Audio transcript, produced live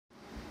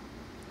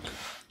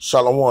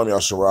Shalom,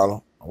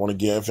 Yasharala. I want to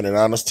give infinite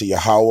honors to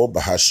Yahweh,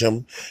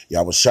 Bahashim,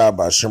 Yahushua,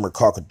 Bahashim,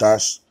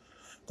 Kakadash.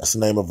 That's the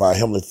name of our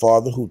Heavenly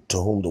Father, to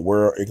whom the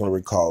world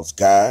ignorantly calls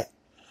God.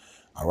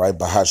 All right,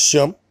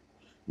 Bahashim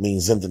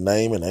means in the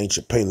name in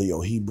ancient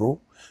Paleo Hebrew.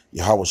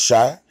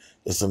 Yahushua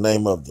is the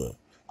name of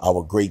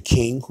our great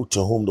King,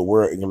 to whom the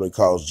world ignorantly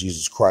calls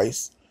Jesus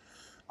Christ.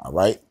 All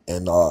right,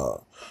 and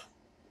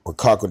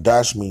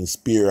Kakadash means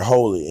Spirit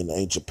Holy in the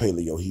ancient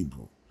Paleo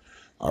Hebrew.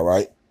 All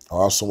right. I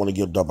also want to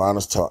give double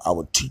honors to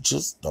our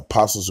teachers, the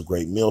apostles of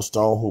Great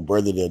Millstone, who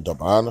birthed their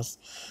double honors.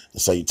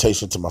 And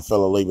salutation to my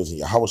fellow laborers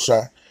in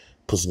Yahushua,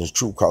 pushing his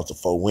truth across the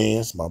four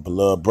winds, my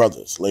beloved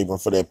brothers, laboring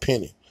for their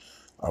penny.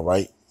 All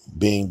right.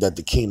 Being that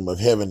the kingdom of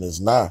heaven is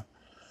nigh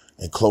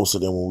and closer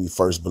than when we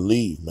first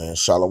believed, man.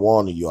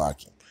 Shalom to you,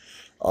 Akim.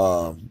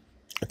 I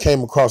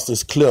came across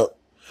this clip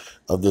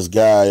of this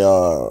guy,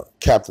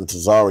 Capt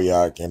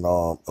Tazarayach, and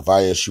of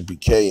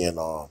ISUPK, and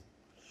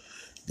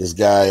this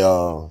guy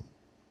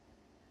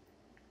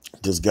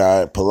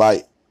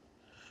Polite,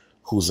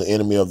 who's an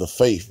enemy of the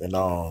faith. And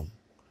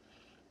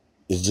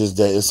it's just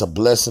that it's a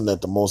blessing that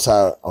the Most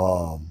High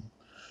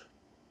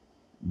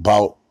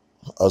brought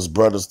us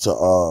brothers to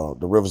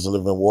the rivers of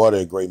living water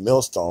at Great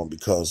Millstone,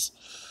 because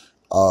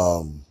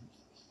you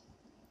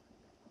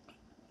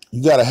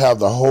got to have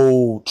the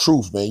whole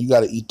truth, man. You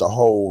got to eat the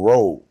whole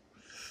road.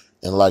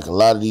 And like a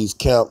lot of these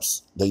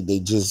camps, they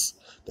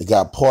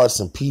got parts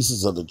and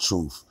pieces of the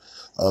truth.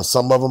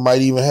 Some of them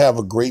might even have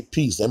a great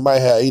piece. They might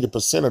have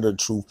 80% of the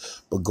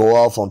truth, but go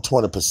off on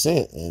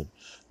 20%. And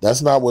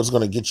that's not what's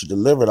going to get you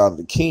delivered out of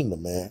the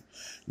kingdom, man.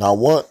 Now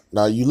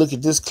you look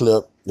at this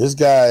clip. This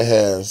guy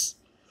has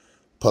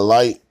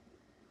Polite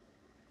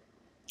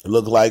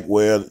look like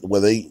where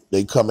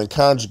they come and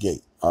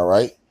conjugate, all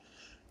right?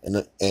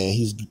 And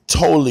he's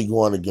totally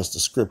going against the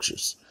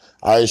scriptures.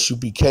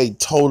 ISUPK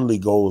totally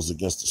goes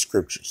against the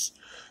scriptures,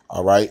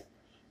 all right?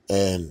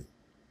 And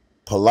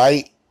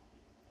Polite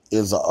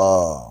is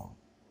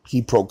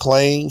he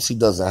proclaims, he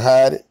doesn't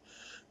hide it,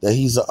 that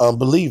he's an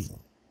unbeliever.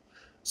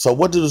 So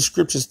what do the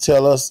scriptures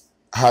tell us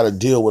how to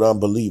deal with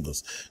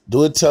unbelievers?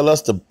 Do it tell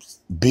us to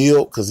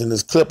build? Because in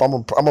this clip,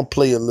 I'm gonna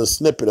play a little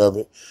snippet of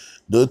it.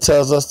 Do it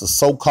tell us to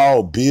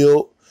so-called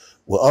build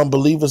with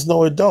unbelievers?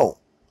 No, it don't.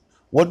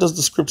 What does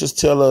the scriptures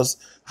tell us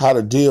how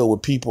to deal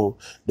with people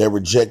that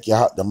reject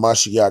the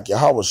Mashiach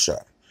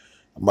Yahushua?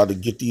 I'm about to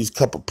get these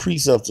couple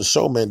precepts to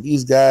show, man,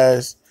 these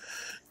guys,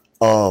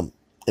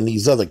 and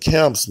these other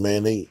camps,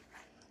 man, they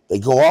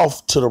go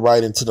off to the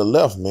right and to the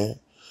left, man.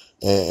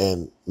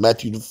 And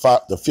Matthew the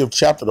 5th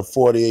chapter, the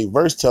 48th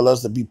verse, tell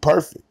us to be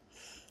perfect.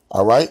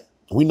 All right.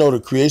 We know the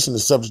creation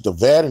is subject to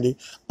vanity.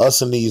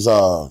 Us and these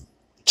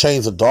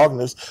chains of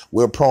darkness,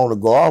 we're prone to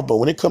go off. But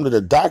when it comes to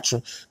the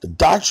doctrine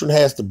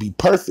has to be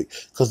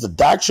perfect, because the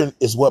doctrine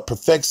is what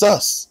perfects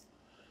us.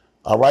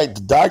 All right.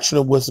 The doctrine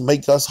is what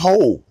makes us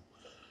whole.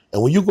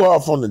 And when you go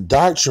off on the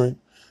doctrine,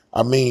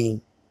 I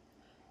mean,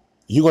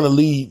 you're going to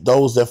lead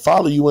those that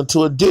follow you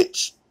into a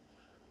ditch,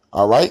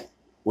 all right,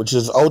 which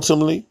is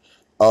ultimately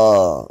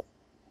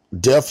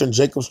death and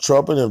Jacob's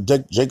trouble. And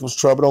if Jacob's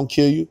trouble don't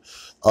kill you,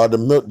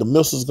 the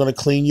milk is going to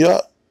clean you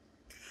up.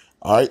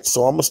 All right,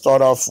 so I'm going to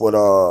start off with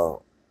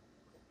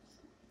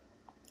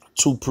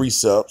two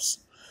precepts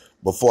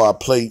before I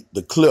play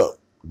the clip.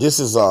 This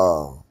is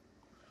 2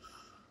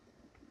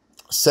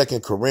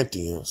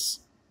 Corinthians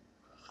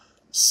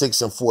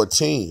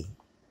 6:14,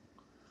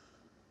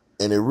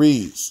 and it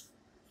reads,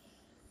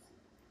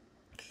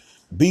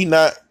 "Be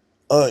not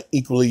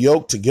unequally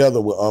yoked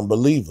together with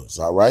unbelievers,"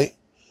 all right?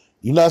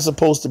 You're not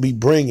supposed to be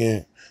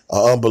bringing an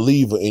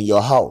unbeliever in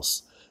your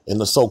house, in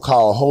the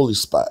so-called holy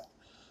spot,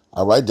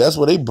 all right? That's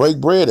where they break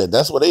bread at.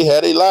 That's where they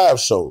had their live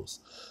shows.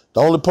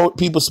 The only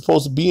people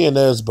supposed to be in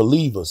there is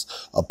believers,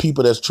 or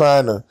people that's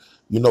trying to,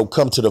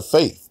 come to the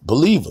faith.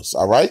 Believers,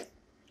 all right?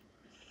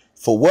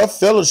 For what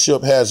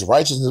fellowship has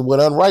righteousness with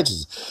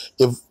unrighteousness?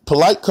 If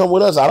Polite come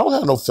with us, I don't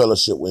have no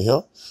fellowship with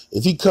him.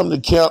 If he come to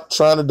camp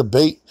trying to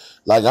debate,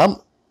 like I'm,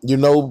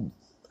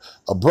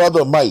 a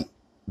brother might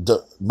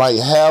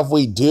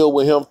halfway deal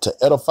with him to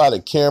edify the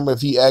camera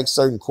if he asks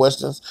certain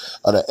questions,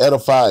 or to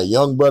edify a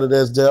young brother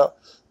that's there.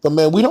 But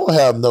man, we don't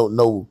have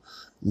no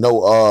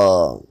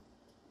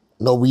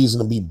reason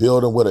to be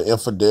building with an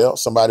infidel,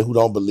 somebody who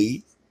don't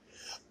believe.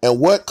 And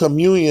what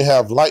communion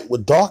have light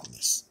with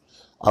darkness?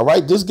 All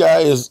right, this guy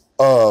is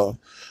Dark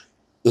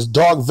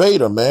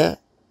Vader, man.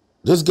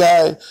 This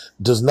guy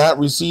does not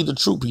receive the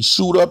truth. He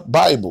shoot up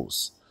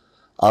Bibles.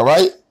 All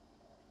right.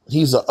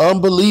 He's an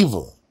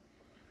unbeliever.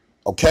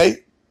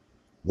 Okay.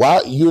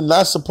 Why? You're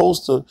not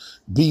supposed to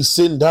be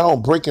sitting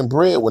down breaking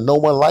bread with no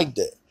one like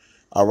that.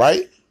 All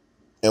right.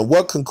 And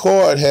what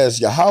concord has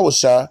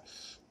Yahushua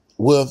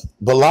with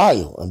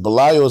Belial? And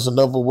Belial is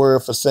another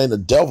word for saying the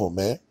devil,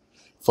 man,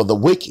 for the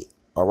wicked.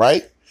 All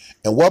right.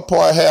 And what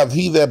part have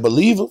he that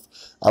believeth?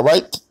 All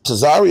right.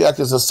 Tazarayach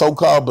is a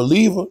so-called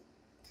believer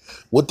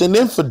with an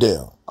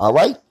infidel. All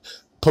right.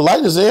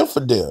 Polite is an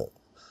infidel.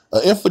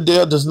 An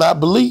infidel does not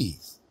believe.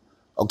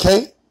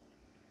 Okay.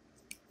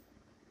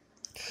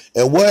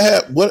 And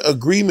what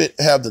agreement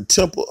have the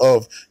temple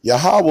of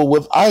Yahweh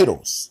with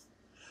idols?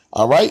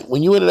 All right,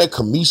 when you into that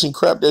commission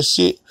crap, that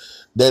shit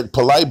that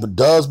polite but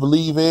does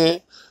believe in,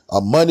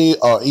 money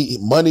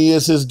money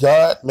is his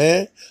god,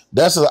 man.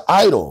 That's an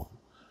idol.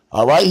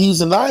 All right, he's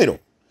an idol.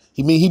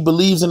 He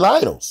believes in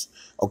idols.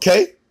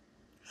 Okay,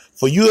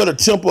 for you are the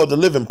temple of the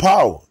living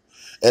power.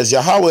 As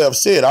Yahweh have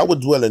said, I will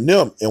dwell in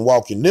them and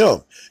walk in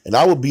them, and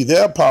I will be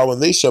their power,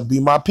 and they shall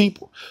be my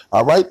people.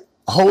 All right,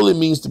 holy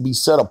means to be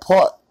set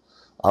apart.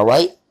 All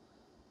right,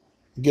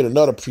 get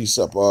another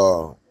precept.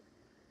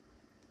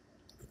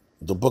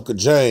 The book of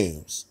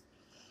James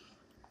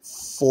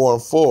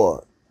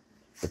 4:4.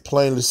 It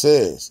plainly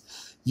says,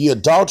 ye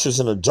adulterers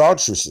and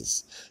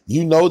adulteresses,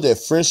 you know that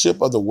friendship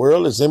of the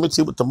world is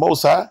enmity with the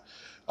Most High.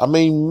 I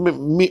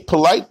mean,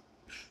 polite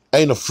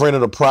ain't a friend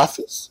of the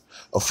prophets.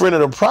 A friend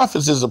of the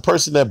prophets is a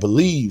person that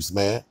believes,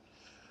 man.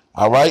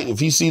 All right? If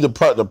he see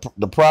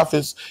the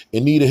prophets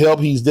in need of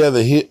help, he's there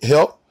to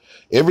help.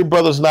 Every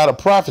brother's not a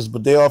prophet,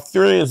 but they are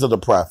friends of the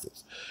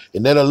prophets.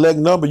 In that elect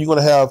number, you're going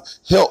to have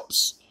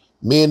helps.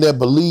 Men that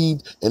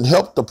believed and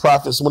helped the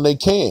prophets when they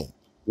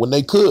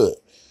could.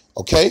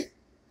 Okay?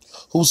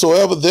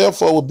 Whosoever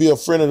therefore would be a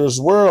friend of this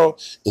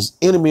world is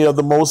enemy of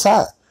the Most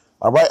High.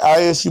 All right?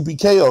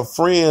 ISUPK are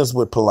friends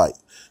with polite.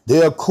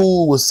 They are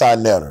cool with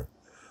Sinetter.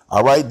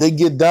 All right? They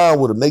get down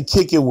with them. They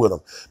kick it with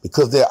them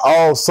because they're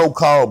all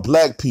so-called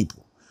black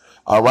people.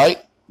 All right?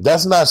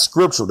 That's not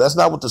scriptural. That's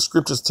not what the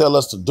scriptures tell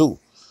us to do.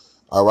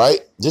 All right?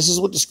 This is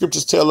what the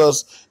scriptures tell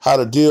us how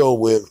to deal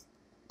with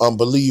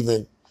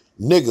unbelieving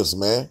niggas,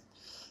 man.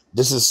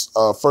 This is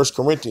 1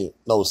 Corinthians,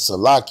 no,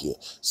 Salakia,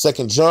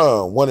 2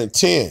 John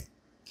 1:10.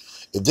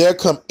 If there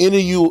come any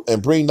of you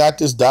and bring not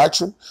this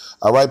doctrine,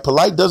 all right,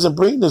 polite doesn't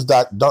bring this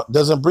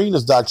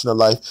doctrine of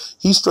life.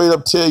 He straight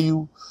up tell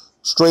you,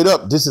 straight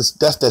up, that's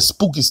that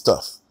spooky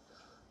stuff.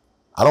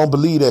 I don't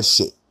believe that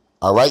shit.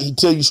 All right, he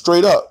tell you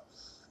straight up,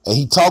 and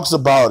he talks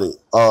about it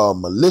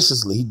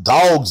maliciously. He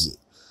dogs it.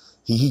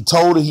 He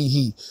told her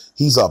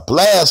he's a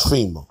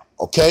blasphemer.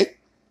 Okay,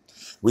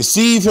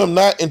 receive him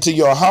not into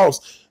your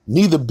house,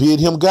 neither bid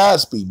him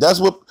Godspeed.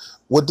 That's what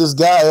this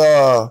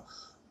guy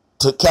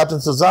to Captain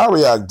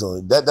Tazarayach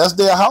doing. That's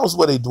their house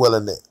where they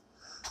dwelling at.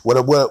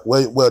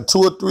 Where two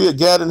or three are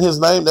gathered in his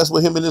name, that's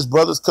where him and his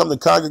brothers come to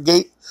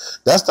congregate.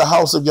 That's the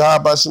house of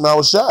Yahweh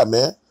Shema Shai,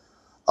 man.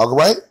 All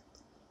right?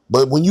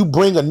 But when you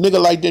bring a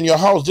nigga like that in your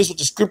house, this is what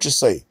the scriptures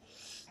say.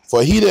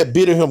 For he that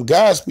biddeth him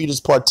Godspeed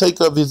is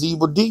partaker of his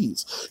evil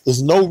deeds.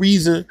 There's no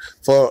reason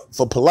for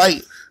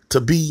polite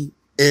to be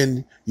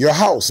in your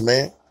house,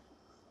 man.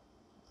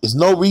 There's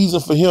no reason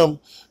for him,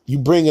 you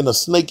bringing a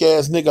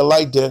snake-ass nigga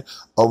like that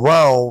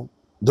around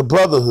the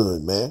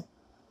brotherhood, man.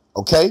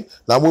 Okay?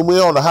 Now, when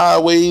we're on the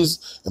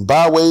highways and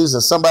byways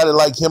and somebody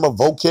like him, a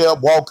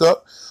vocab, walk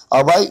up,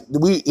 all right,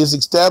 it's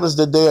established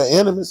that they are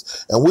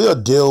enemies, and we'll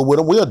deal with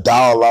them. We'll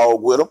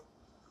dialogue with them.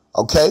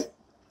 Okay?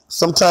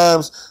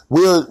 Sometimes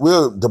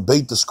we'll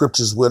debate the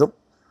scriptures with them.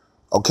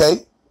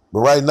 Okay? But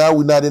right now,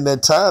 we're not in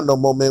that time no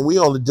more, man. We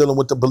only dealing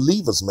with the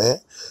believers, man.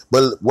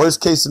 But worst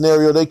case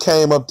scenario, they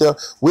came up there,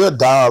 we'll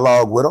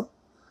dialogue with them.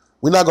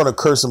 We're not going to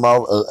curse them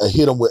out,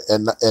 hit them with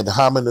ad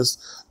hominis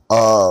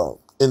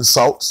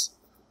insults,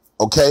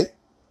 okay?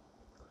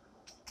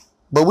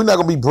 But we're not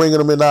going to be bringing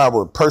them in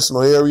our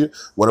personal area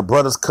where the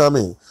brothers come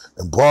in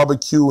and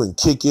barbecue and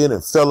kick in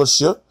and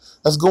fellowship.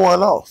 That's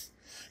going off.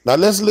 Now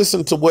let's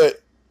listen to the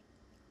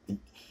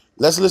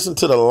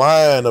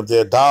line of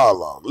their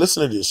dialogue.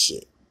 Listen to this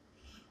shit,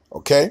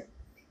 okay?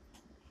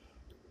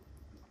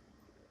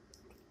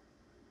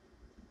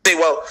 Say,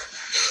 well,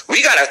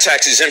 we got our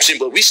tax exemption,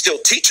 but we still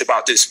teach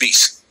about this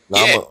beast.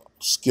 Now I'm going to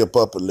skip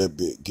up a little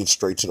bit, get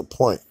straight to the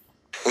point.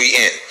 We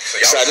in.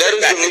 Sinet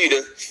is the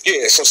leader.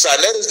 Yeah, so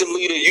Sinet is the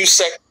leader. You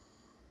sect.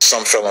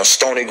 Some fell on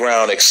stony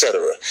ground,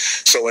 etc.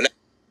 So when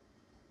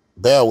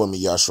bear with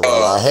me, Yashua.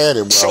 I had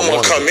it.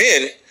 Someone come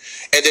in,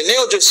 and then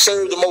they'll just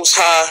serve the Most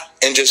High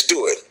and just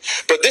do it.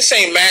 But this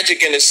ain't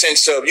magic in the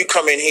sense of you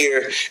come in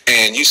here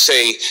and you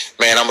say,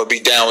 man, I'm going to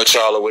be down with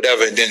y'all or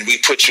whatever, and then we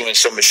put you in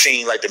some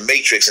machine like the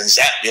Matrix and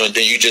zap you, and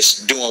then you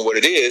just doing what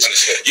it is.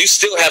 You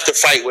still have to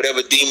fight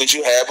whatever demons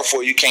you had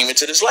before you came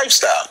into this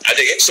lifestyle. I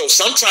dig it. So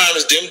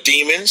sometimes them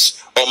demons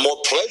are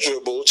more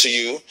pleasurable to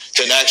you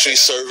than actually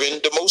serving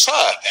the Most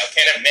High. Now,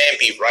 can a man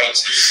be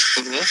righteous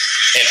and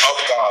of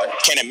God?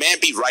 Can a man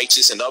be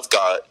righteous and of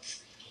God,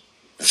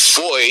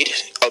 void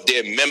of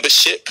their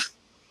membership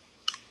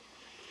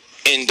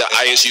in the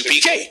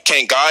ISUPK?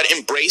 Can God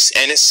embrace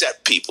and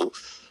accept people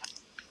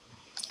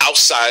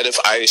outside of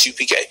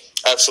ISUPK?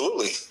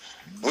 Absolutely.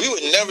 We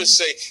would never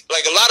say,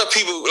 like a lot of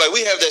people, like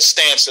we have that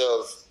stance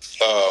of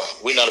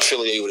we're not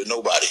affiliated with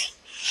nobody.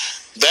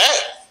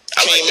 But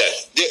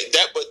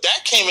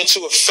that came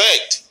into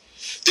effect.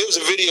 There was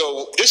a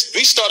video.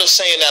 We started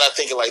saying that I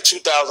think in like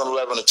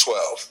 2011 or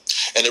 12,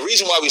 and the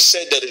reason why we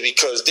said that is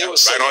because there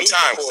was right on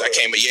time because I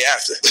came a year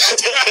after.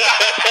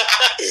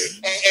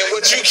 and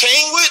what you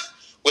came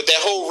with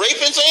that whole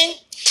raping thing,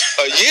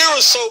 a year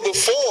or so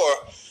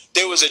before,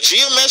 there was a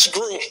GMS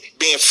group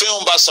being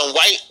filmed by some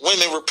white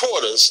women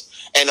reporters,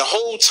 And the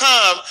whole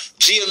time,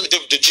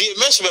 the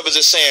GMS members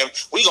are saying,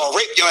 we going to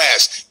rape your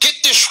ass. Get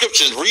this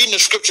scripture, reading the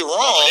scripture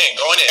wrong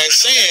and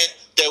saying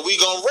that we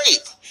going to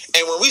rape.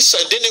 And when we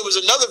said, then there was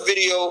another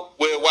video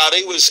where while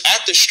they was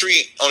at the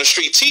street, on the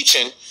street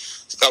teaching,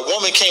 a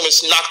woman came and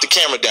knocked the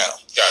camera down.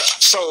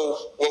 Gotcha.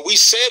 So what we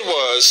said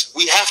was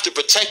we have to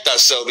protect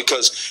ourselves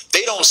because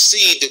they don't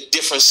see the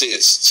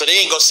differences. So they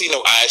ain't going to see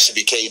no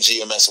ISBK,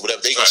 GMS, or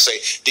whatever. They going to say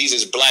these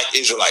is black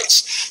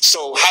Israelites.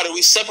 So how do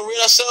we separate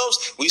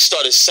ourselves? We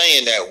started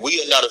saying that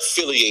we are not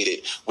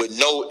affiliated with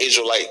no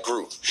Israelite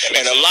group.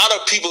 And a lot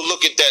of people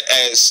look at that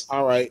as...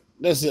 All right,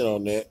 that's it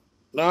on that.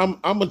 Now,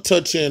 I'm going to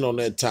touch in on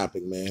that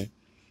topic, man.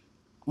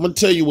 I'm going to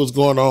tell you what's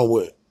going on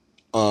with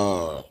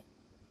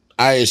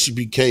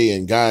ISBK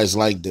and guys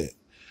like that.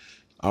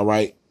 All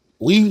right.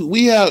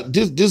 We have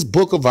this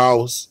book of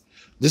ours,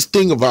 this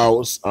thing of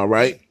ours, all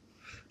right.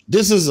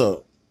 This is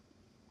a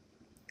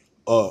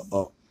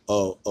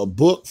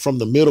book from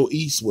the Middle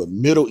East with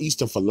Middle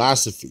Eastern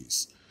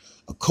philosophies,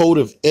 a code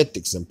of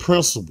ethics and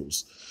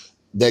principles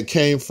that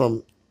came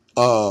from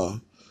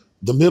the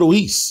Middle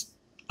East.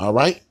 All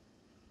right.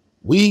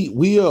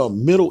 We are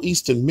Middle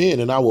Eastern men,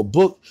 and our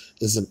book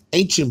is an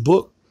ancient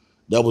book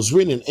that was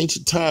written in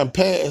ancient time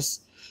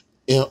past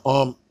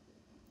on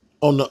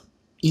the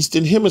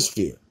Eastern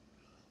Hemisphere.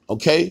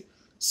 Okay,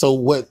 so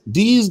what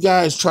these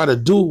guys try to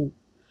do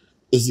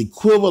is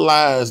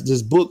equivalize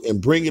this book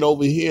and bring it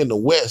over here in the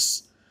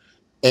West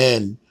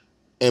and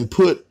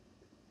put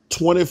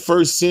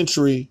 21st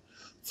century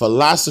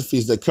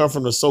philosophies that come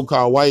from the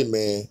so-called white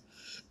man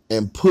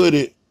and put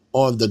it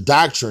on the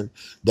doctrine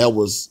that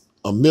was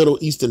a Middle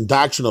Eastern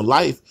doctrine of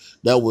life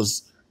that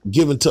was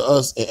given to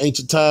us in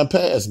ancient time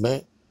past,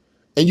 man.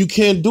 And you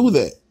can't do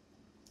that.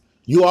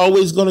 You're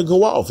always going to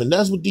go off. And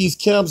that's what these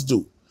camps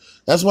do.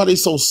 That's why they're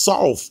so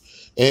soft.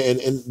 And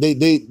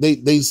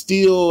they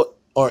still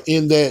are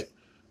in that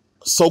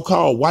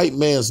so-called white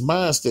man's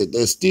mindset.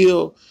 They're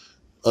still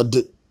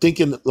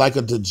thinking like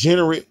a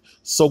degenerate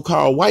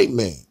so-called white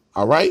man.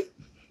 All right.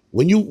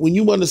 When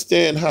you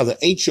understand how the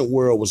ancient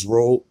world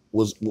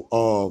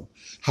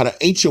how the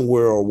ancient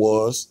world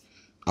was,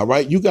 all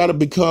right, you got to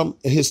become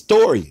a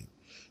historian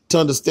to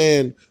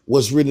understand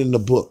what's written in the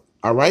book.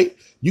 All right.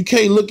 You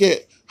can't look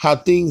at how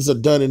things are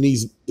done in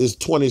this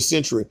 20th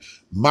century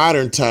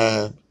modern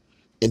time,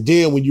 and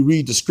then when you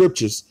read the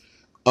scriptures,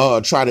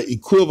 try to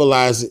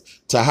equivalize it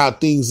to how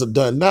things are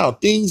done now.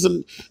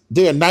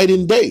 They're night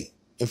and day.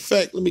 In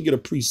fact, let me get a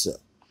precept.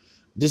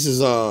 This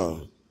is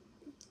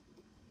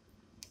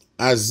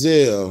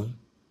Isaiah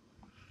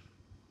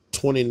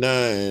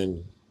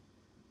 29.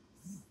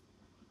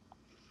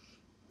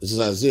 This is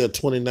Isaiah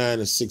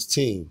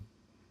 29:16.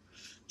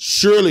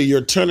 Surely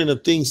your turning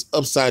of things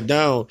upside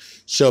down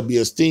shall be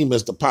esteemed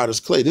as the potter's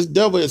clay. This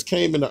devil has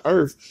came in the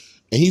earth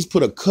and he's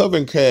put a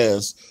covering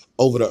cast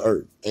over the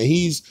earth. And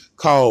he's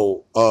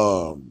called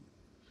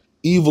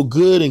evil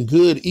good and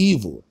good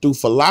evil through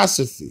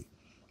philosophy.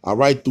 All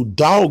right. Through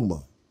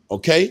dogma.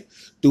 Okay.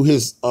 Through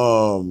his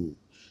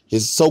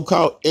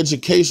so-called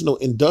educational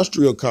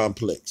industrial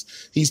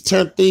complex. He's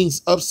turned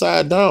things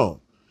upside down.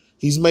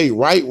 He's made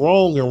right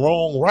wrong and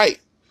wrong right.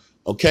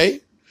 Okay.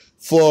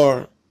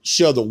 For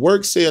shall the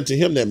work say unto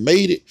him that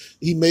made it,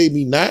 he made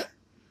me not?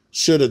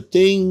 Shall the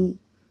thing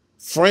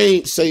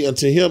framed say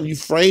unto him, you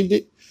framed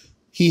it?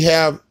 He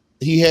had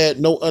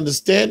no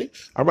understanding.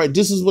 All right,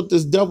 this is what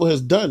this devil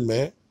has done,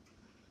 man.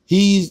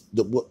 He's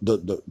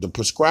the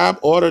prescribed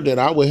order that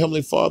our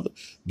Heavenly Father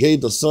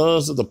gave the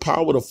sons of the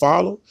power to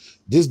follow.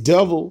 This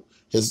devil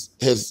has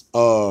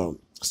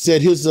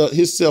set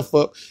himself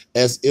up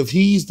as if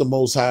he's the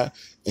Most High,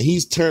 and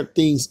he's turned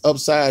things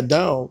upside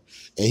down,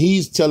 and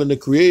he's telling the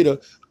Creator,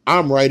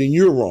 I'm right and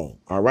you're wrong.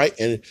 All right.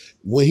 And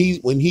when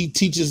he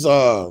teaches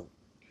our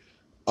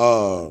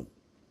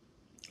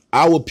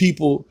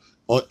people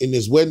in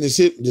this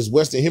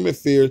Western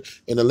Hemisphere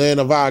in the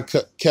land of our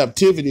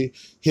captivity,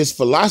 his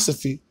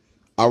philosophy,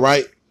 all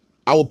right,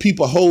 our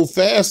people hold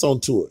fast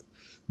onto it.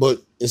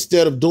 But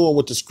instead of doing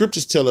what the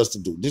scriptures tell us to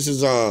do, this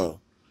is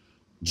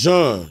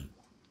John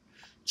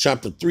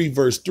chapter 3,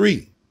 verse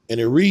 3, and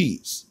it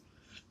reads,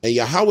 and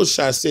Yahweh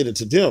said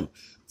unto them,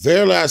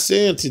 verily I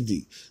say unto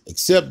thee,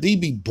 except thee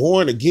be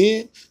born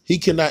again, he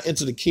cannot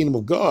enter the kingdom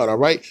of God. All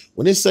right.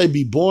 When they say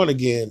be born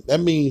again, that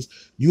means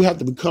you have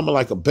to become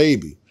like a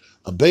baby.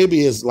 A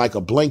baby is like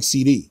a blank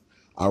CD.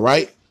 All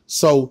right.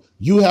 So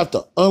you have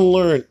to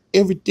unlearn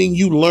everything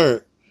you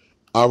learned.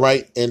 All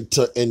right.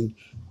 And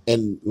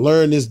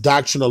learn this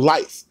doctrine of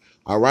life.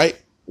 All right.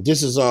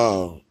 This is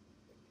 1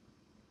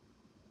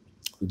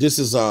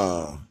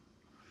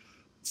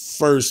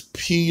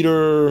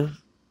 Peter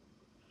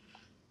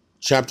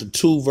chapter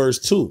 2, verse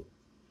 2.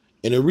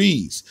 And it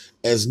reads,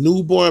 as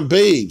newborn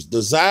babes,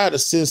 desire the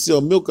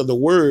sincere milk of the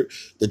word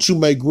that you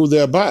may grow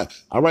thereby.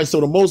 All right. So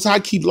the Most High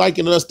keep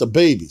likening us to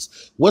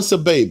babies. What's a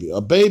baby?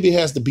 A baby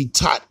has to be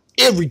taught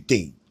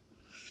everything.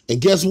 And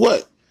guess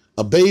what?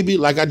 A baby,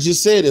 like I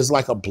just said, is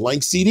like a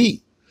blank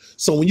CD.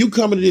 So when you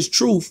come into this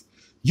truth,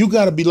 you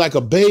got to be like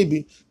a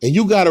baby and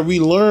you got to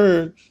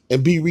relearn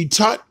and be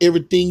retaught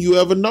everything you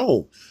ever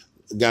known.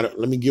 got it.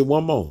 Let me get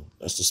one more.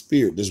 That's the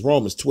spirit. This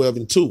Romans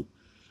 12:2.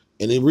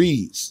 And it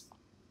reads,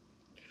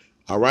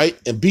 all right,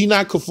 and be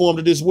not conformed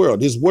to this world.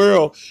 This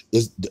world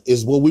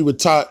is what we were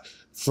taught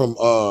from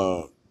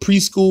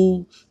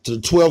preschool to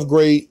the 12th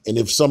grade, and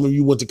if some of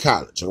you went to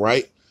college, all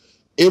right?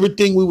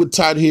 Everything we were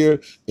taught here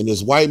in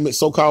this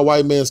so-called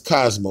white man's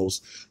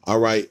cosmos, all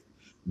right,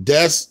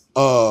 that's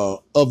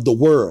of the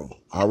world,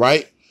 all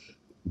right?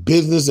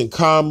 Business and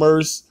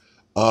commerce,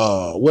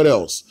 what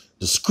else?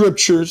 The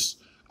scriptures,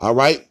 all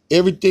right?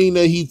 Everything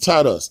that he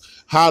taught us,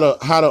 how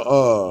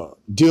to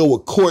deal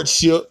with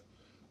courtship,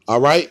 all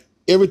right?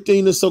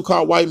 Everything the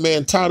so-called white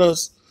man taught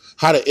us,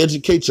 how to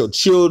educate your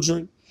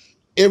children,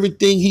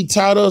 everything he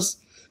taught us,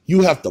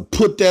 you have to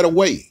put that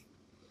away,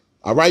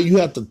 all right? You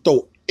have to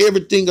throw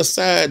everything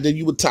aside that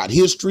you were taught.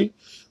 History,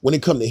 when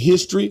it comes to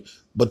history,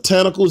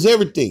 botanicals,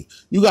 everything.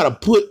 You got to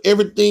put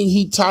everything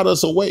he taught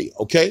us away,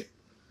 okay?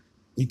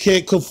 You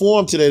can't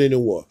conform to that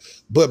anymore.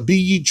 But be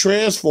ye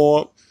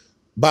transformed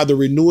by the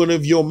renewing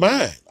of your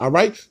mind, all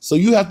right? So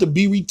you have to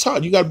be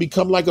retaught. You got to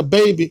become like a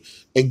baby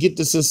and get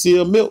the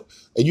sincere milk.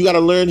 And you got to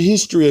learn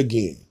history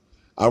again,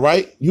 all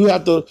right? You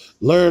have to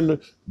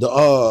learn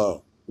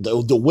the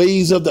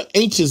ways of the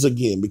ancients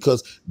again,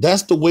 because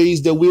that's the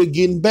ways that we're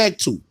getting back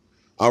to,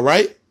 all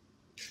right?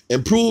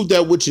 And prove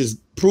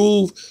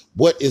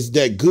what is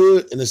that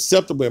good and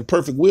acceptable and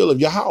perfect will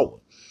of Yahweh,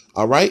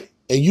 all right?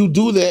 And you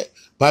do that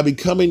by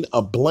becoming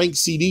a blank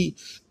CD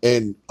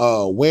and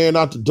wearing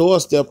out the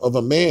doorstep of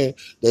a man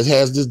that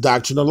has this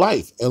doctrine of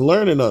life and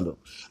learning under them,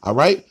 all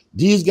right?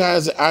 These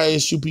guys at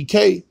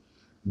ISUPK,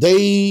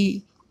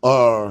 they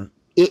are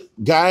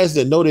guys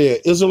that know they're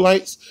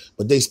Israelites,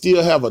 but they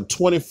still have a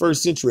 21st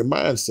century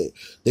mindset.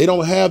 They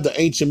don't have the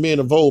ancient men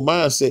of old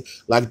mindset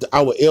like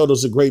our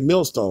elders of Great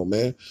Millstone,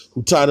 man,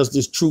 who taught us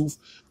this truth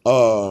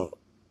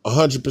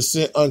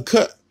 100%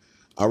 uncut,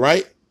 all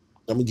right?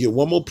 I'm going to get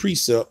one more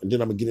precept, and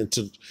then I'm going to get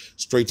into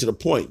straight to the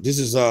point. This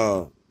is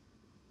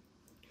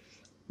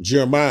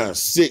Jeremiah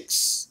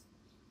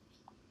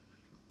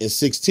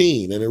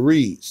 6:16, and it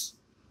reads,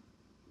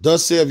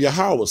 thus saith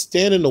Yahweh,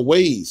 stand in the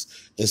ways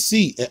and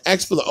see and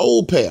ask for the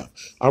old path.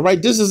 All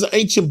right, this is an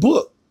ancient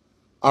book.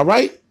 All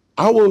right,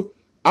 our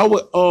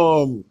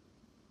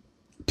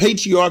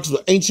patriarchs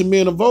were ancient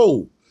men of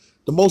old.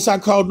 The Most High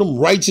called them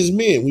righteous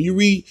men. When you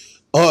read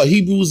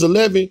Hebrews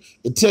 11,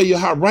 it tell you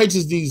how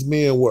righteous these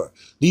men were.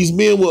 These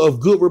men were of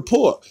good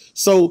report.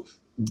 So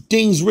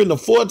things written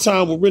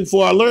aforetime were written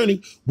for our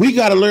learning. We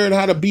got to learn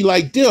how to be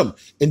like them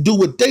and do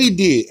what they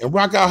did and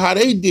rock out how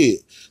they did.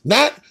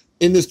 Not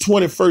in this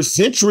 21st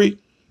century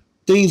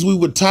things we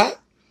were taught,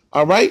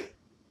 all right?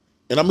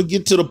 And I'm going to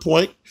get to the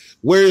point,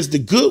 where is the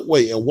good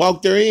way, and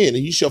walk therein,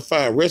 and you shall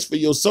find rest for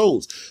your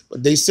souls.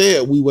 But they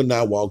said we would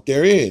not walk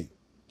therein.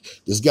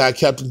 This guy,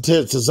 Capt.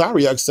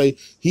 Tazarayach, say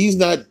he's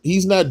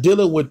not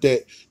dealing with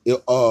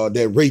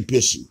that rape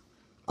issue,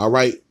 all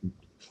right?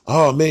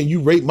 Oh, man, you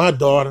raped my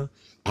daughter.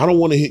 I don't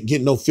want to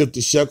get no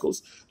 50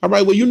 shekels. All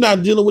right, well, you're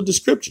not dealing with the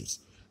scriptures.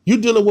 You're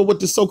dealing with what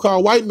the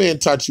so-called white man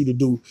taught you to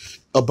do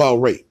about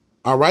rape.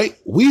 All right,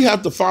 we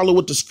have to follow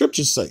what the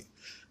scriptures say.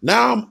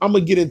 Now I'm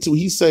gonna get into.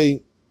 He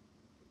say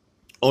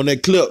on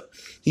that clip,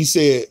 he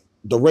said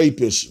the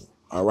rape issue.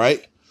 All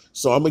right,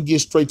 so I'm gonna get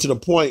straight to the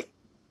point.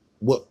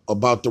 What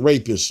about the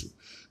rape issue?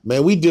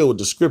 Man, we deal with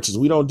the scriptures.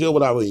 We don't deal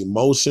with our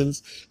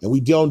emotions, and we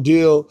don't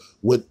deal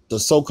with the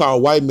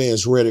so-called white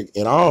man's rhetoric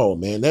at all.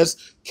 Man,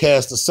 that's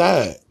cast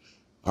aside.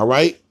 All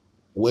right,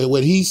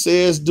 what he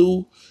says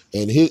do.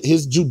 And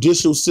his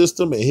judicial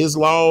system and his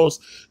laws,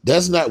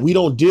 that's not, we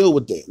don't deal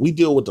with that. We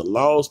deal with the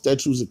laws,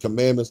 statutes, and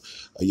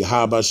commandments of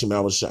Yahweh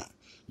Shemawashah.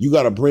 You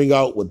got to bring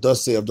out what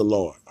thus saith the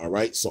Lord, all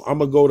right? So I'm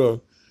going to go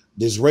to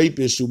this rape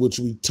issue, which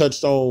we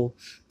touched on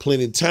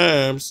plenty of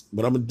times,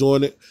 but I'm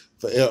doing it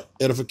for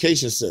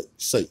edification's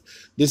sake.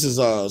 This is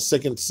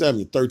 2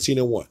 Samuel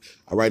 13:1.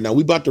 All right, now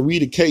we about to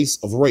read a case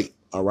of rape,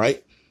 all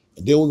right?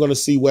 And then we're going to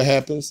see what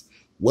happens,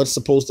 what's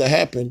supposed to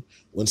happen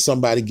when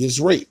somebody gets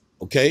raped,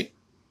 okay?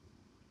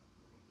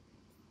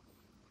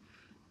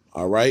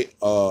 All right.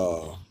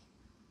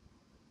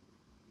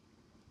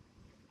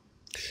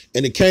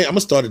 And it came, I'm going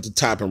to start at the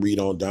top and read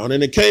on down.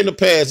 And it came to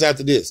pass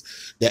after this,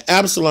 that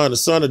Absalom, the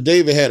son of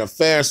David, had a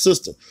fair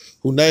sister,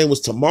 whose name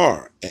was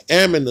Tamar. And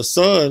Amnon, the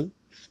son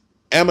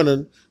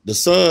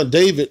of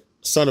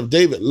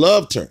David,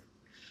 loved her.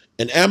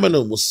 And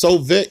Amnon was so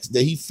vexed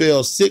that he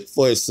fell sick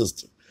for his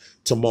sister,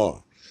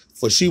 Tamar,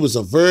 for she was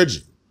a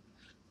virgin.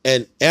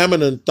 And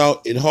Amnon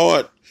thought it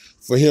hard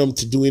for him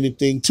to do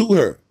anything to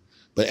her.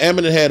 But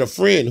Amnon had a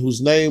friend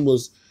whose name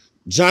was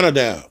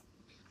Jonadab,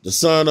 the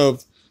son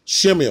of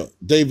Shimei,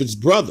 David's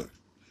brother.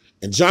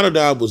 And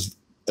Jonadab was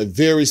a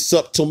very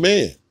subtle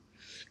man.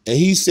 And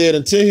he said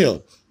unto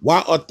him,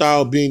 why art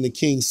thou, being the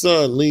king's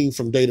son, lean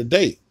from day to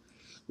day?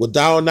 Wilt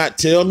thou not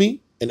tell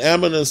me? And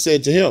Amnon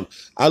said to him,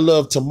 I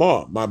love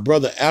Tamar, my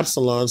brother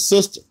Absalom's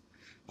sister.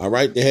 All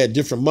right, they had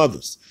different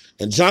mothers.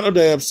 And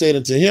Jonadab said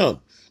unto him,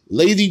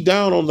 lay thee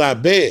down on thy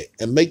bed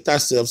and make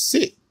thyself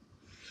sick.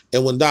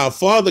 And when thy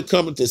father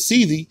cometh to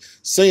see thee,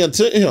 say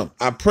unto him,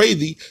 I pray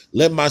thee,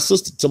 let my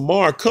sister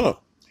Tamar come.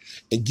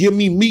 and give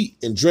me meat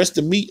and dress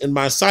the meat in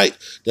my sight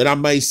that I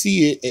may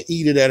see it and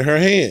eat it at her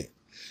hand.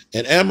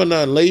 And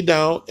Amnon lay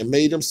down and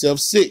made himself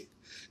sick.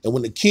 And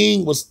when the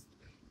king was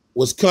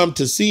come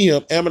to see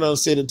him, Amnon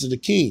said unto the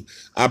king,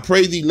 I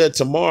pray thee, let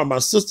Tamar, my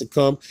sister,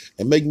 come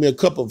and make me a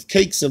cup of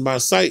cakes in my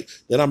sight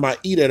that I might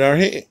eat at her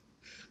hand.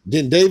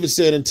 Then David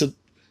sent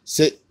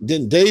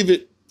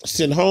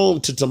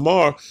home to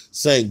Tamar,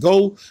 saying,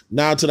 Go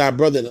now to thy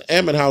brother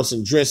Ammon's house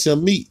and dress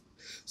him meat.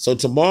 So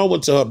Tamar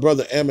went to her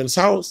brother Ammon's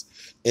house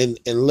and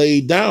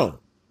laid down.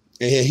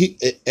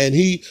 And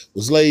he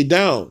was laid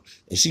down.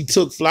 And she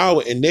took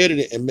flour and kneaded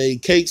it and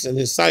made cakes in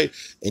his sight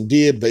and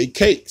did bake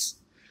cakes.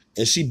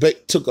 And she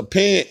took a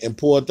pan and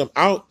poured them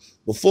out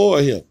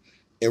before him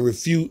and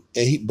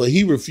but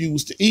he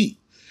refused to eat.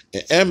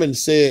 And Ammon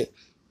said,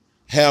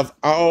 Have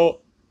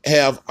out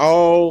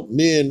all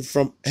men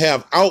from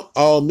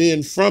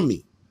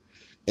me.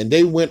 And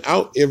they went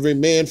out every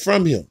man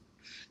from him.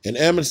 And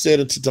Ammon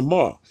said unto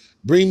Tamar,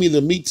 Bring me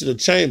the meat to the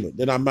chamber,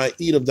 that I might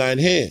eat of thine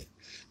hand.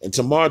 And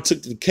Tamar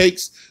took the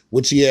cakes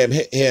which he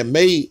had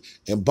made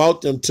and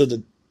brought them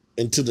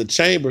into the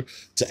chamber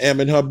to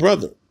Ammon her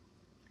brother.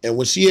 And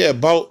when she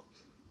had brought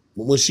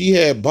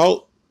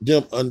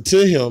them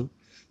unto him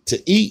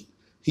to eat,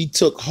 he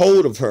took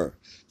hold of her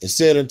and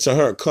said unto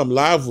her, Come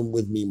live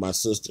with me, my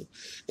sister.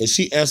 And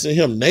she answered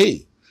him,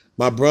 Nay,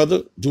 my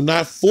brother, do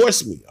not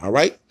force me. All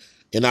right.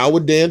 In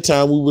our day and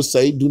time, we would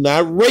say, do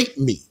not rape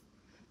me.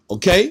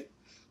 Okay.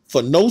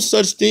 For no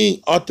such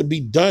thing ought to be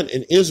done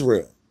in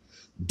Israel.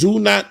 Do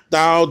not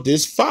thou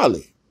this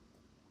folly.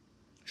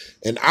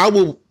 And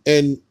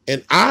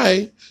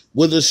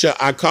whither shall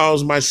I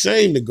cause my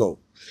shame to go?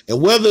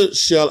 And whether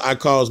shall I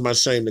cause my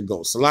shame to go?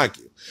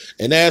 Salakia.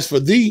 And as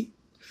for thee,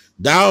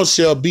 thou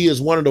shalt be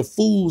as one of the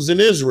fools in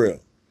Israel.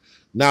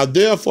 Now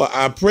therefore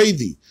I pray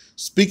thee,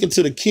 speaking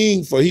to the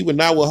king, for he would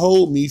not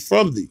withhold me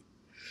from thee.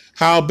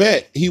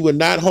 Howbeit he would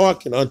not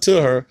hearken unto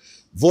her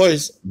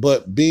voice,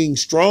 but being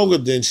stronger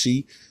than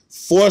she,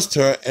 forced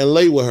her and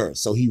lay with her.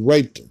 So he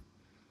raped her.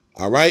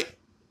 All right.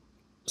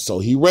 So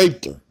he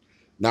raped her.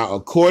 Now,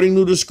 according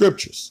to the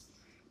scriptures,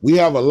 we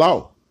have a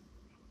law.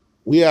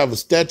 We have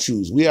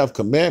statutes. We have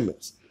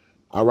commandments.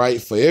 All right.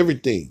 For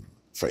everything,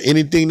 for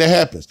anything that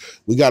happens,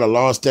 we got a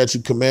law and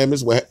statute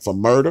commandments for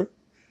murder.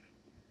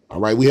 All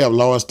right. We have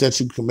law and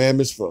statute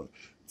commandments for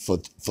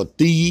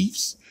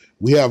thieves.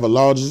 We have a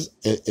laws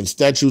and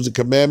statutes and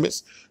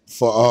commandments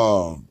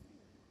for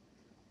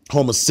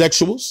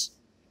homosexuals.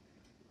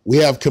 We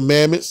have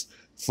commandments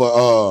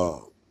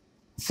for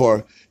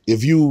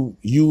if you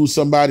use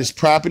somebody's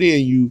property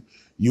and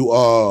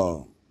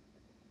you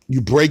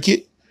break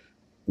it.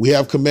 We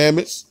have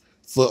commandments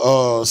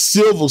for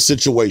civil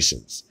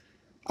situations.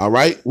 All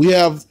right. We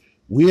have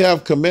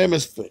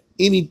commandments for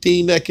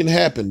anything that can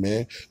happen,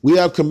 man. We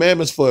have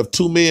commandments for if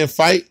two men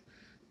fight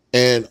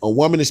and a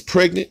woman is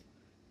pregnant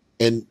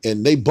and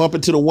they bump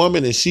into the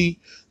woman and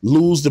she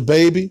lose the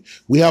baby.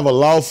 We have a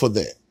law for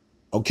that.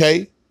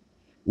 Okay.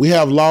 We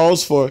have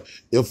laws for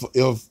if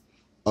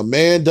a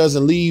man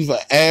doesn't leave an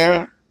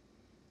heir,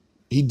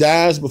 he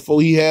dies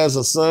before he has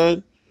a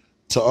son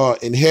to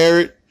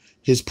inherit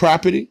his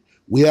property.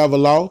 We have a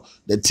law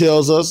that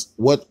tells us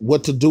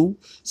what to do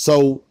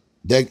so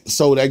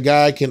that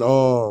guy can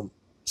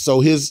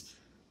so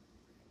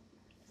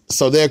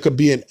there could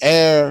be an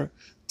heir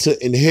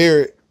to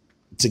inherit,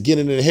 to get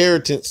an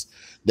inheritance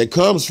that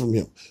comes from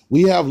him.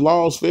 We have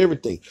laws for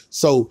everything.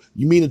 So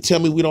you mean to tell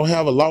me we don't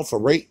have a law for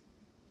rape?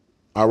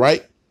 All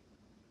right.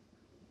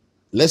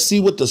 Let's see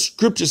what the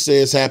scripture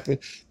says happened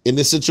in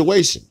this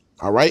situation.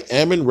 All right.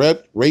 Ammon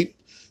raped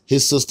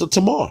his sister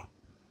Tamar.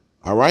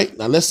 All right.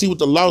 Now let's see what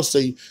the law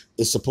say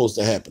is supposed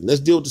to happen.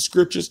 Let's deal with the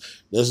scriptures.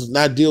 Let's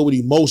not deal with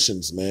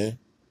emotions, man.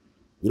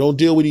 We don't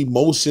deal with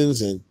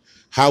emotions and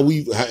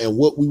and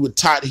what we were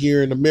taught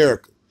here in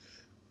America.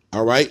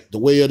 All right. The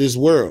way of this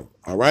world.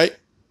 All right.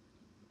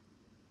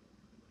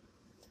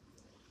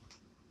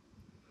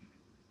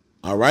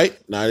 All right.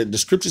 Now the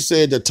scripture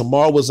said that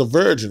Tamar was a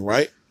virgin,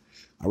 right?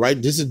 All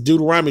right. This is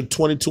Deuteronomy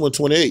 22 and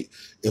 28.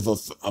 If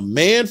a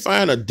man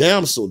find a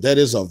damsel that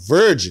is a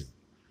virgin,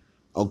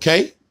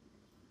 okay,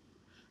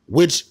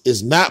 which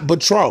is not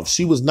betrothed.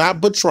 She was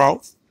not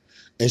betrothed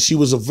and she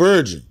was a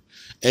virgin.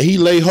 And he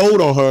lay hold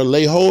on her.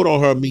 Lay hold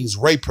on her means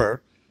rape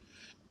her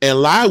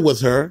and lie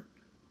with her,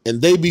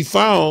 and they be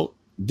found.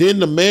 Then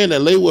the man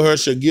that lay with her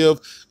shall give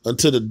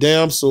unto the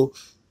damsel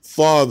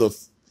father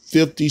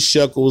 50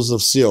 shekels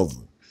of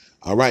silver.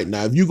 All right.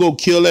 Now, if you go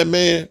kill that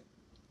man,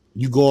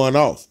 you going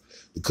off,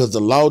 because the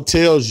law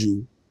tells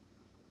you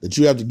that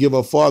you have to give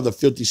her father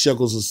 50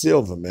 shekels of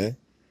silver, man.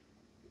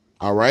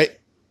 All right.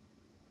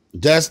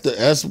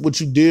 That's what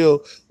you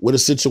deal with a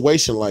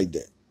situation like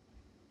that.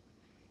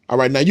 All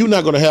right. Now, you're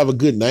not going to have a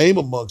good name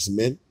amongst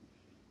men.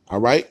 All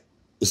right.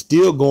 It's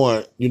still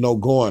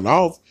going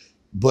off,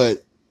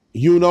 but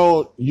you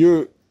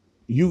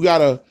got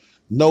to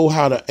know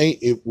how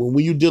to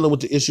when you're dealing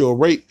with the issue of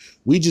rape,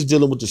 we just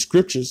dealing with the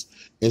scriptures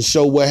and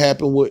show what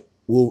happened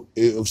Well,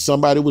 if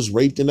somebody was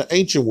raped in the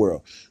ancient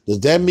world, does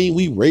that mean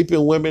we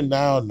raping women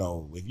now?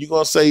 No. If you're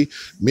going to say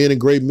men in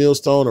Great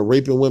Millstone are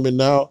raping women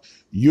now,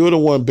 you're the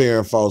one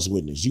bearing false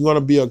witness. You're going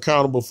to be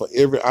accountable for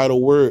every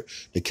idle word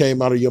that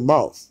came out of your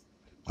mouth.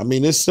 I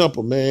mean, it's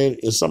simple, man.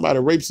 If somebody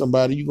rapes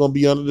somebody, you're going to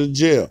be under the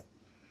jail.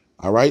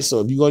 All right. So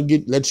if you're going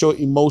to let your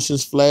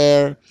emotions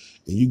flare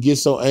and you get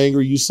so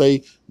angry, you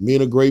say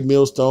men of Great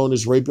Millstone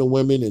is raping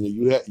women and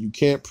you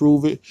can't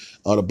prove it.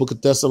 The book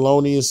of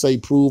Thessalonians say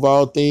prove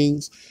all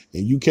things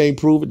and you can't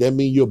prove it. That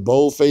means you're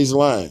bold-faced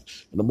lying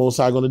and the Most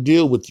High going to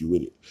deal with you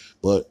with it.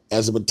 But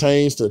as it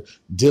pertains to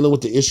dealing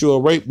with the issue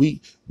of rape,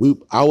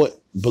 our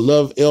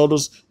beloved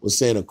elders were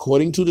saying,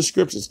 according to the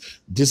scriptures,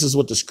 this is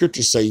what the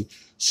scriptures say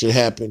should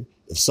happen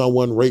if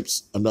someone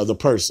rapes another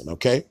person.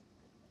 Okay.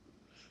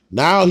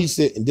 Now he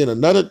said, and then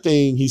another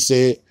thing he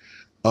said,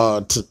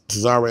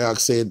 tazarayach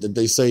said that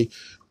they say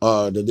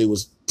that they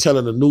was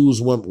telling a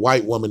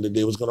white woman that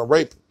they was going to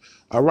rape her.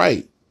 All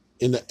right.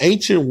 In the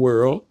ancient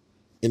world,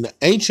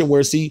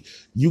 see,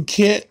 you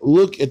can't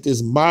look at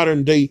this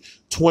modern day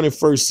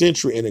 21st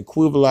century and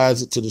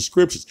equivalize it to the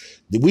scriptures.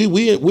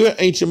 We're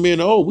ancient men.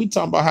 Oh, we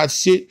talking about how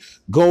shit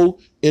go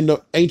in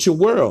the ancient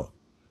world.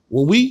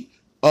 When we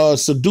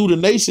subdue the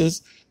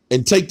nations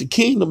and take the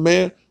kingdom,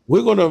 man,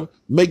 we're going to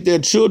make their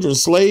children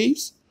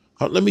slaves.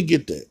 Let me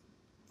get that.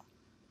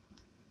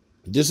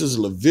 This is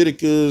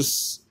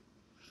Leviticus.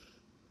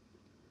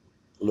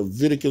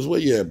 Where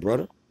you at,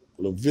 brother?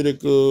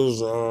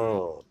 Leviticus, I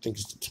think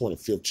it's the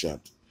 25th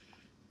chapter.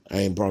 I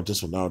ain't brought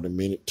this one out in a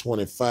minute.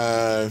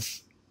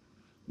 25.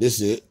 This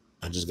is it.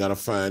 I just got to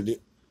find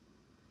it.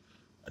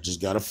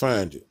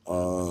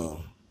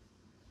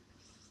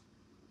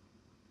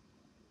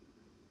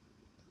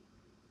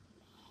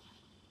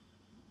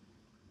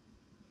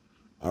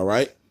 All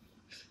right.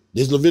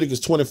 This is Leviticus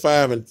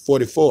 25 and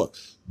 44.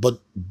 But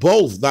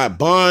both thy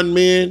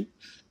bondmen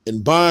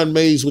and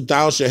bondmaids which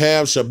thou shalt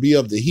have shall be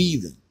of the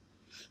heathen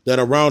that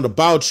are round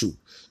about you.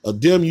 Of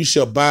them you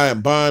shall buy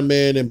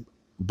bondmen and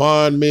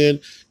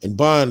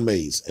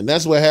bondmaids. And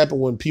that's what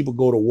happened when people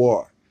go to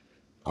war.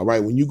 All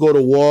right. When you go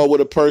to war with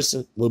a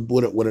person,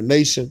 with a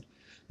nation,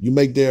 you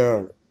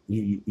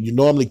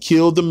normally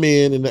kill the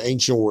men in the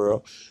ancient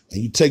world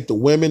and you take the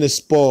women as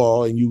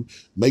spoil and you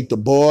make the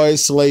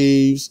boys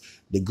slaves,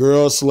 the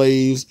girls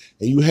slaves,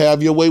 and you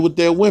have your way with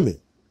their women.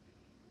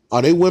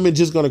 Are they women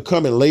just going to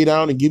come and lay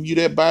down and give you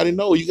that body?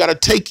 No, you got to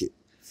take it.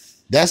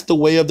 That's the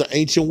way of the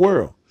ancient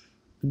world.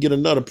 Get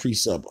another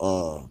precept.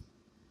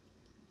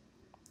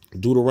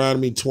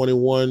 Deuteronomy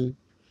 21,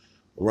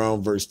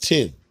 around verse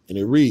 10. And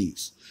it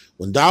reads,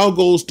 when thou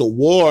goes to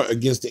war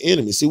against the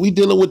enemy. See, we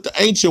dealing with the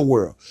ancient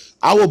world.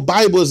 Our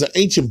Bible is an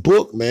ancient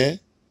book, man.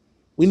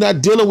 We're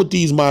not dealing with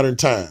these modern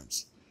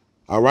times.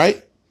 All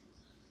right.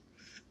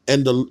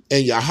 And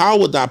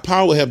Yahweh, thy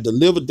power, have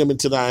delivered them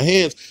into thy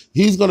hands.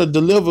 He's going to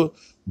deliver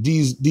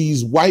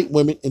these white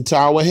women into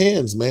our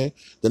hands, man.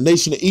 The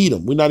nation of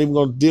Edom. We're not even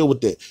going to deal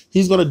with that.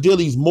 He's going to deal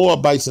these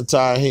Moabites into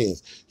our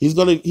hands. He's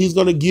going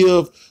to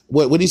give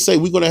what he say.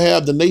 We're going to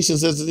have the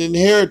nations as an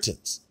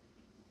inheritance.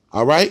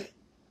 All right.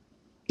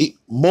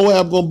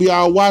 Moab going to be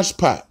our wash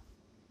pot.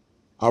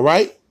 All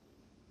right.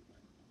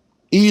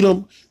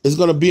 Edom is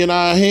going to be in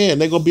our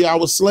hand. They're going to be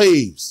our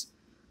slaves.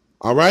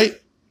 All right.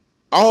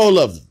 All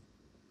of them.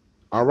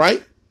 All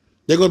right.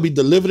 They're going to be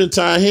delivered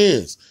into our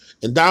hands.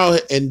 And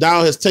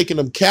thou hast taken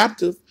them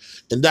captive,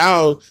 and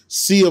thou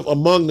seest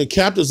among the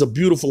captives a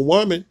beautiful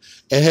woman,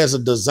 and has a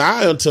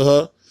desire unto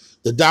her,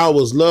 that thou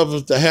was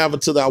loved to have her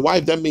to thy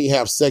wife. That means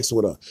have sex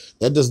with her.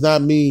 That does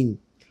not mean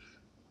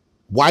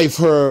wife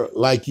her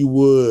like you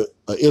would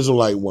an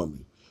Israelite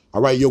woman.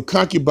 All right. Your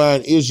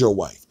concubine is your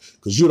wife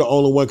because you're the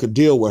only one could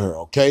deal with her.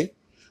 Okay.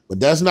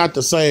 But that's not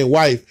the same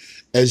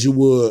wife as you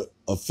would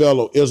a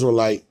fellow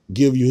Israelite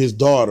give you his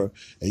daughter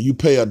and you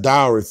pay a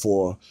dowry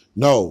for her.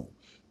 No.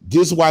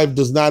 This wife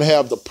does not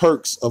have the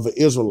perks of an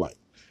Israelite,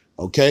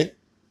 okay?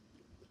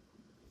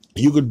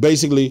 You could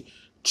basically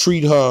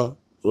treat her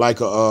like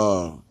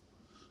a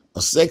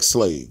sex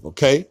slave,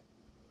 okay?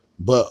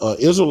 But an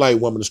Israelite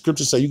woman, the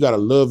scriptures say you got to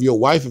love your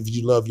wife if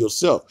you love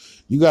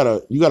yourself. You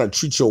gotta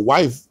treat your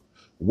wife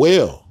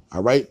well,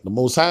 all right? The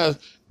Most High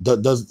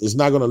is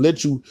not going to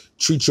let you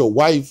treat your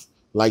wife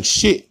like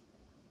shit,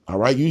 all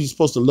right? You're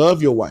supposed to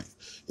love your wife.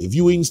 If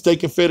you eating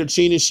steak and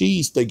fettuccine, she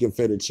eats steak and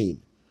fettuccine.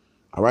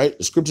 All right.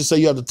 The scriptures say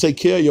you have to take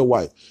care of your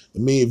wife. I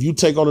mean, if you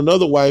take on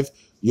another wife,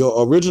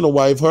 your original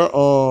wife, her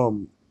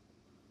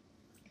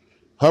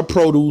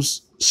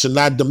produce should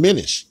not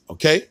diminish.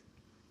 Okay.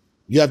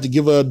 You have to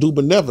give her a due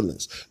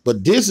benevolence.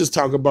 But this is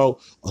talking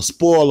about a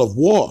spoil of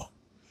war.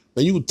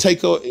 And you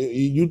take her,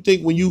 you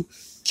think when you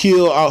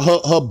kill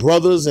her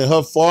brothers and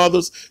her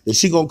fathers that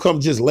she gonna come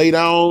just lay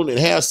down and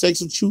have sex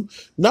with you?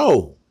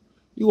 No.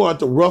 You want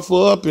to rough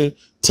her up and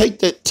take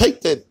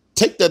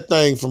that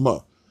thing from her.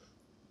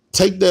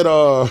 Take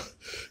that,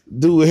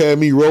 dude had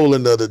me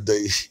rolling the other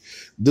day.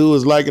 Dude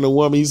was liking a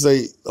woman. He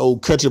say, oh,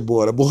 country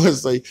boy. The boy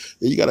say,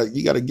 you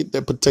gotta get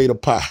that potato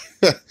pie,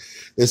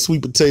 that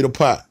sweet potato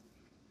pie.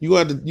 You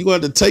got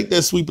to take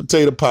that sweet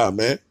potato pie,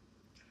 man.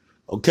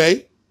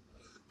 Okay.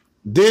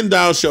 Then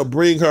thou shalt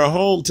bring her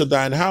home to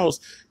thine house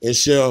and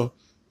shall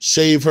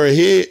shave her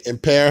head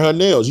and pare her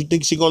nails. You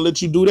think she gonna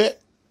let you do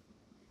that?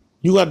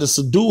 You got to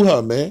subdue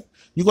her, man.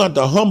 You got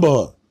to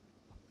humble her.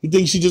 You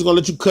think she just gonna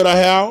let you cut her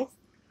hair off?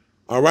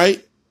 All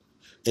right.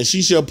 And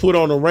she shall put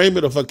on the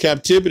raiment of her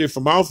captivity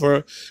from off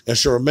her, and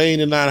shall remain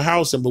in thine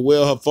house, and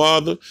bewail her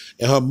father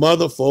and her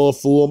mother for a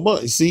full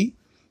month. You see,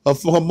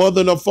 her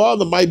mother and her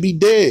father might be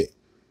dead.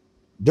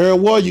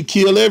 During war, you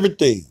kill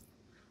everything.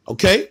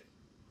 Okay?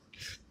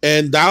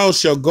 And thou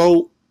shalt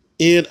go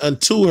in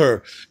unto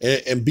her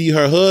and be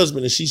her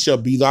husband, and she shall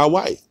be thy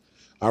wife.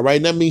 All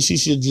right? That means she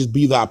should just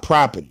be thy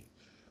property.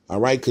 All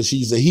right? Because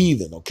she's a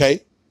heathen.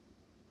 Okay?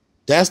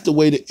 That's the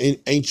way the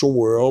ancient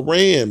world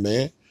ran,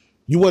 man.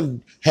 You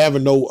wasn't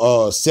having no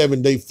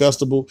 7-day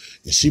festival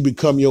and she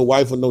become your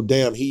wife with no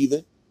damn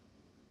heathen.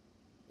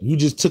 You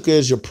just took her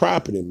as your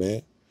property,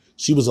 man.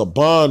 She was a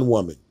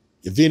bondwoman,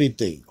 if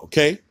anything,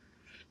 okay?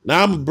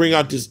 Now I'm going to bring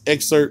out this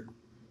excerpt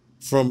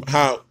from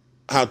how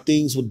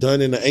things were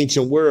done in the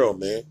ancient world,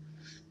 man.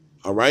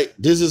 All right?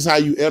 This is how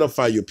you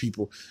edify your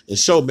people and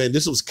show, man,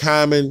 this was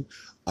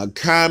a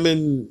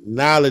common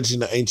knowledge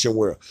in the ancient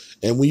world.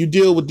 And when you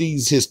deal with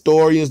these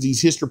historians,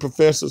 these history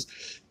professors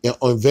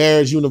on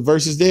various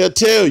universities, they'll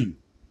tell you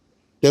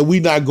that we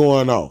not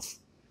going off.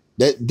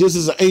 That this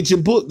is an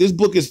ancient book. This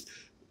book is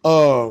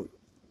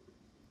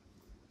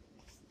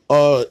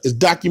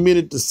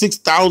documented to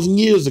 6,000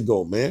 years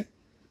ago, man.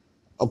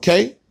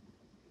 Okay?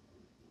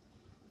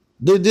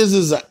 This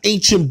is an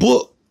ancient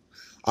book.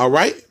 All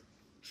right?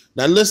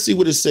 Now let's see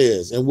what it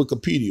says in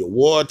Wikipedia.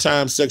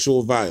 Wartime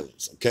sexual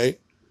violence, okay?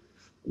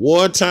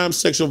 Wartime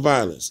sexual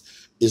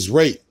violence is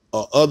rape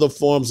or other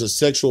forms of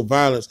sexual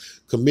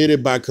violence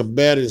committed by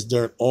combatants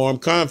during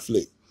armed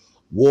conflict,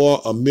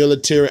 war, or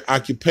military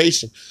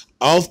occupation,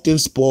 often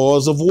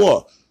spoils of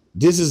war.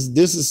 This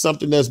is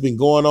something that's been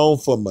going on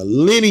for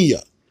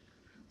millennia.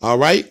 All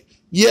right?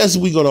 Yes,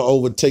 we're going to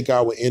overtake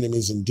our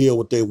enemies and deal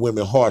with their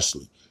women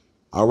harshly.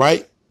 All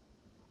right?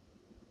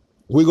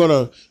 We're going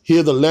to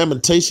hear the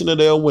lamentation of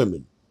their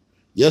women.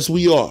 Yes,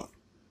 we are.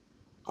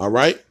 All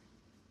right?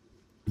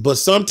 But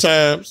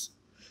sometimes,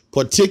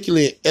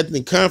 particularly in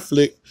ethnic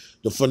conflict,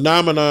 the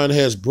phenomenon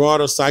has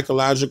broader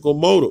psychological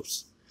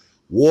motives.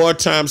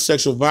 Wartime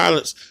sexual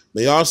violence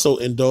may also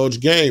indulge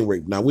gang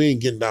rape. Now, we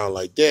ain't getting down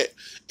like that.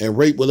 And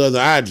rape with other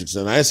objects.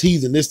 And that's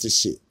heathenistic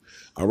shit.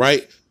 All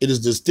right? It is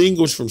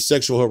distinguished from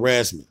sexual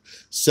harassment,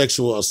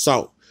 sexual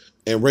assault,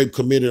 and rape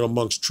committed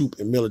amongst troop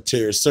and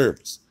military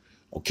service.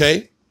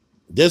 Okay?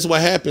 That's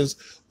what happens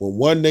when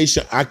one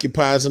nation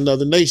occupies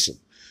another nation.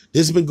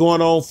 This has been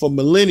going on for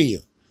millennia.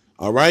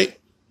 All right?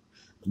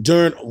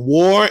 During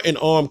war and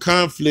armed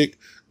conflict,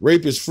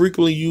 rape is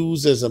frequently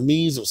used as a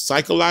means of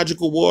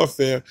psychological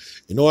warfare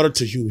in order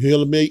to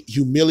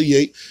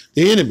humiliate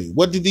the enemy.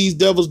 What did these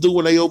devils do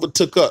when they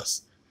overtook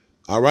us?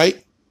 All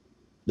right?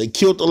 They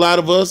killed a lot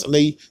of us and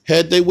they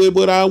had their way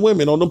with our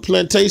women. On the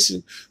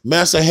plantation,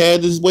 Master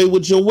had his way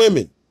with your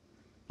women.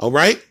 All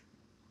right?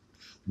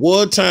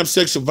 Wartime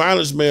sexual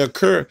violence may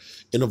occur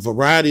in a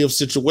variety of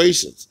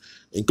situations,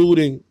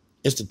 including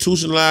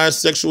institutionalized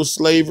sexual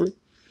slavery.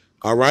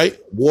 All right.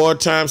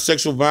 Wartime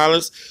sexual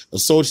violence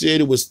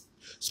associated with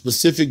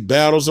specific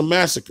battles or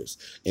massacres,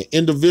 and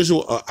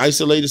individual or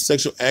isolated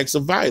sexual acts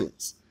of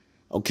violence.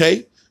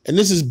 Okay. And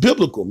this is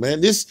biblical,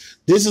 man. This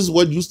is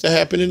what used to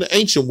happen in the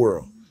ancient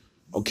world.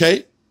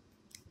 Okay.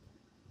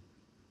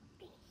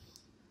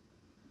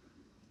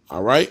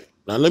 All right.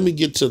 Now let me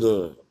get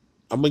to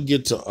I'm going to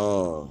get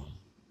to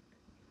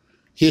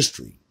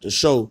history to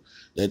show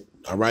that,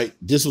 all right,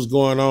 this was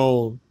going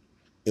on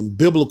in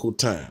biblical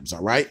times.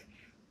 All right.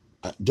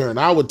 During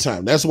our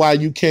time. That's why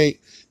you can't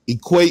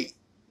equate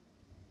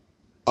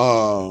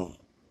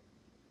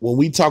when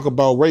we talk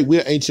about rape,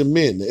 we're ancient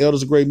men, the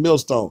elders of great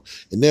millstone,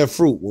 and their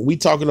fruit. When we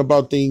talking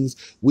about things,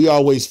 we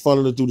always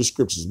funnel it through the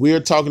scriptures. We're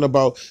talking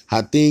about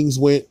how things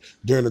went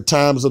during the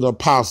times of the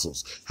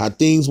apostles, how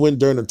things went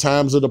during the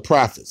times of the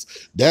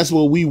prophets. That's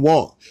what we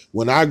want.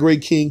 When our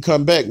great king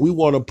come back, we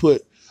want to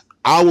put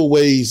our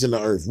ways in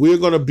the earth. We're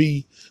going to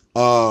be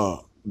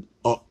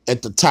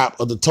at the top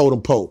of the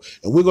totem pole,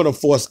 and we're going to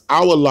force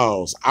our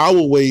laws,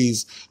 our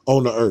ways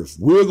on the earth.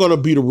 We're going to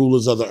be the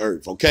rulers of the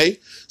earth. Okay.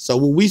 So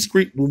when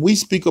we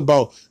speak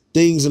about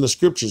things in the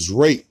scriptures,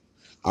 rape,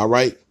 all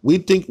right,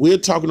 we're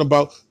talking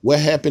about what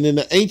happened in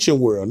the ancient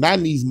world, not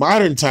in these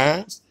modern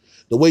times,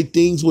 the way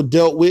things were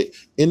dealt with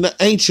in the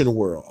ancient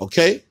world.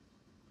 Okay.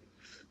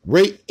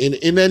 Rape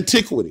in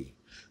antiquity.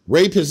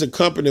 Rape has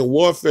accompanied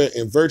warfare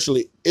in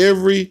virtually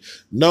every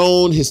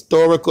known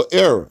historical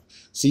era.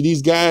 See,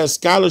 these guys'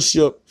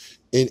 scholarship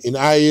in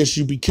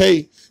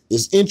ISUBK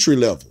is entry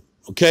level,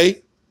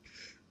 okay?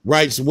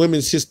 Writes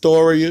women's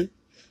historian,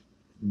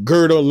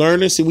 Gerda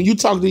Lerner. See, when you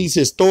talk to these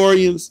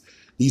historians,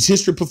 these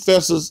history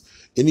professors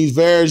in these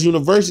various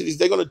universities,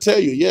 they're going to tell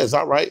you, yes,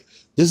 all right,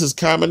 this is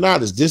common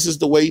knowledge. This is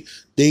the way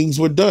things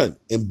were done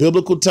in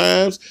biblical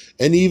times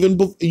and even,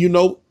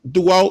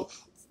 throughout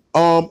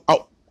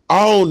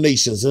all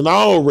nations and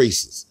all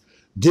races.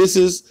 This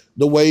is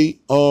the way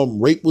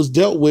rape was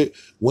dealt with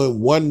when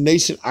one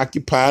nation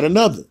occupied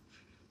another.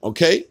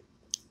 Okay?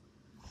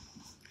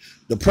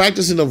 The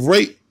practicing of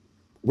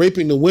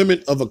raping the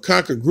women of a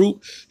conquered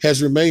group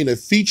has remained a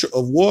feature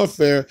of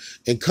warfare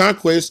and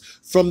conquest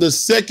from the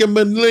second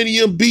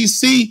millennium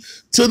BC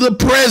to the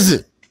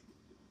present.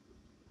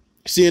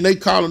 See, and they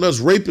calling us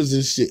rapists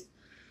and shit.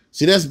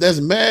 See, that's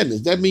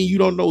madness. That means you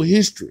don't know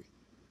history.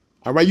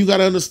 All right, you got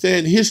to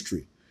understand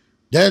history.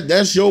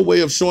 That's your way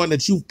of showing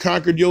that you've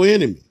conquered your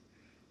enemy.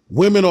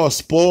 Women are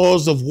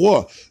spoils of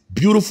war.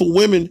 Beautiful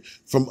women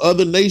from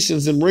other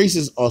nations and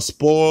races are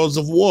spoils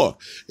of war.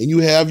 And you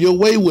have your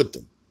way with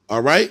them.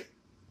 All right?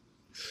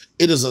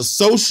 It is a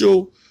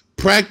social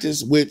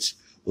practice which,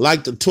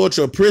 like the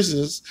torture of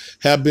prisoners,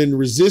 have been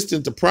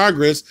resistant to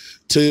progress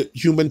to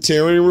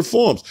humanitarian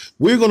reforms.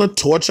 We're going to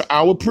torture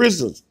our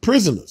prisoners.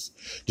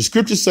 The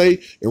scriptures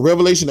say in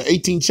Revelation, the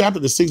 18th chapter,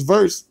 the 6th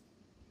verse,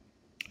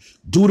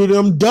 do to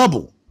them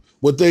double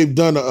what they've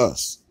done to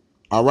us.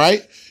 All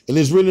right? And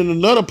it's written in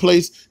another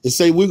place, it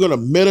say we're going to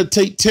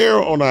meditate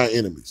terror on our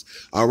enemies.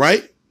 All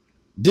right?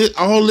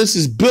 All this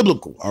is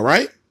biblical. All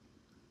right?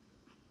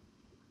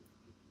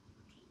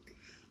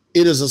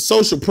 It is a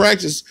social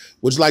practice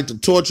which, like the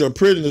torture of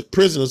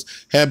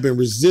prisoners, have been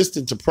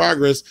resistant to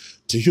progress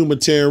to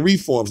humanitarian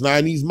reforms. Now,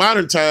 in these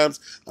modern times,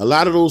 a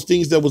lot of those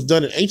things that was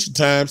done in ancient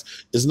times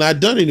is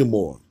not done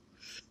anymore.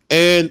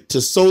 And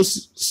to so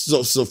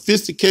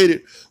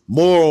sophisticated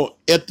moral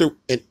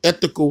and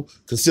ethical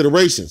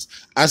considerations.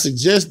 I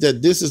suggest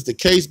that this is the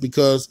case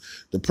because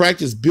the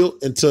practice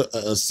built into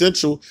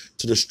essential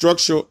to the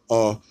structure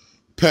of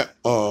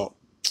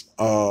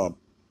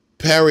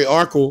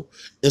patriarchal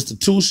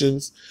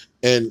institutions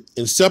and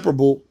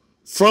inseparable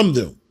from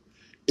them.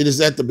 It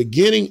is at the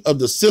beginning of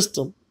the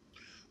system,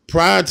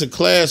 prior to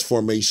class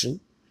formation,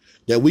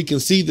 that we can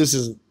see this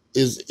is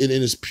in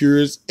its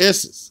purest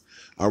essence.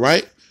 All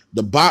right,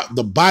 the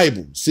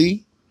Bible.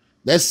 See,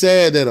 that's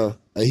sad that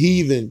a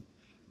heathen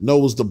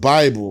knows the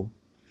Bible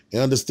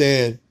and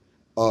understand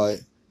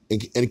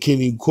and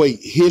can equate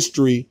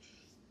history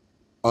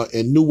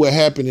and knew what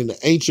happened in the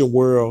ancient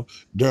world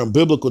during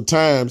biblical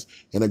times,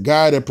 and a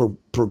guy that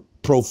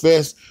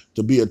professed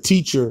to be a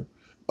teacher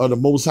of the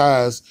Most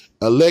High's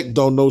elect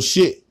don't know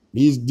shit.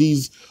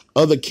 These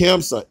other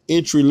camps are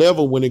entry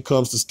level when it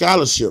comes to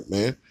scholarship,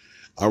 man.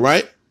 All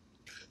right.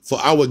 For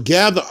I will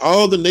gather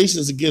all the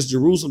nations against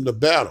Jerusalem to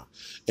battle,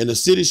 and the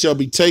city shall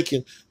be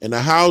taken, and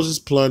the houses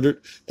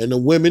plundered, and the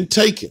women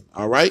taken.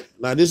 All right.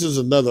 Now this is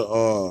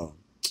another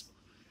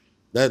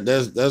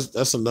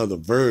that's another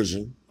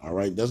version. All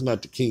right. That's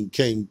not the King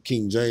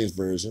James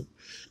version.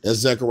 That's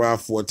Zechariah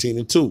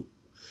 14:2.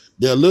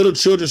 Their little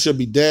children shall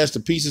be dashed to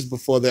pieces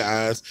before their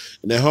eyes,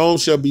 and their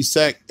homes shall be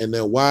sacked, and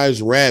their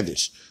wives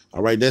ravished.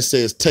 All right. That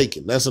says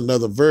taken. That's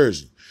another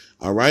version.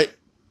 All right.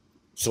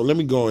 So let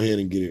me go ahead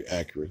and get it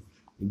accurate.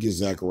 Get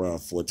Zechariah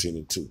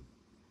 14:2.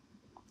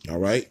 All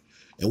right.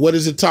 And what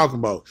is it talking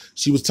about?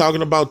 She was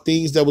talking about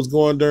things that was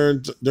going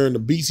during the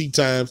BC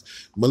times,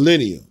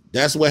 millennium.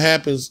 That's what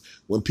happens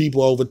when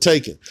people are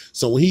overtaken.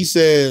 So when he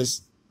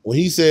says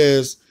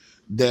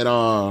that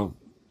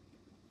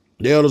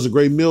the elders of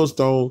Great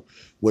Millstone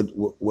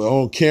were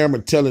on camera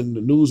telling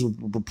the news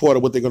reporter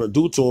what they're going to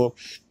do to him,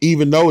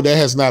 even though that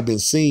has not been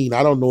seen.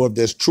 I don't know if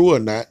that's true or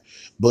not.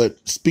 But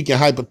speaking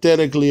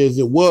hypothetically as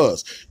it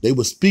was, they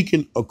were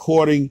speaking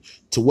according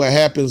to what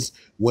happens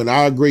when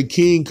our great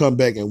king come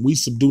back and we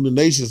subdue the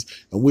nations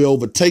and we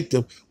overtake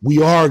them. We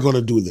are going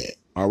to do that.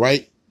 All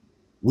right.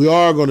 We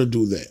are going to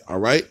do that. All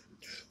right.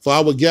 For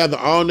I will gather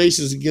all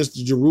nations against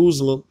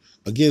Jerusalem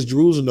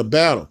to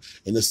battle,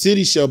 and the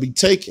city shall be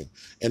taken,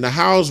 and the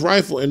house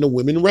rifled, and the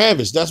women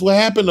ravished. That's what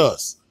happened to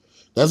us.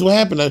 That's what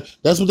happened.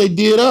 That's what they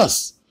did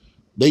us.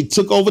 They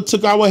took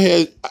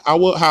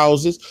our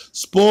houses,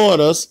 spoiled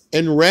us,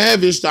 and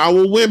ravished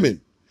our women.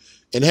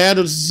 And half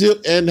of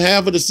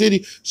the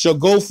city shall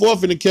go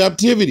forth into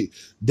captivity.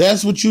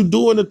 That's what you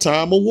do in a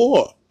time of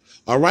war.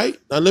 All right?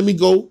 Now let me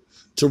go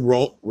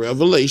to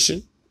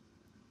Revelation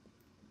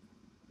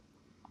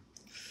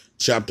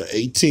chapter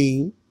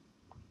 18,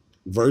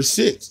 verse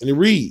 6. And it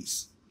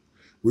reads,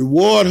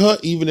 reward her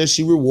even as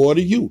she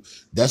rewarded you.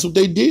 That's what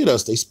they did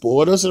us. They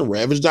spoiled us and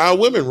ravaged our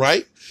women,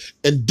 right?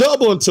 And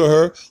double unto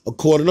her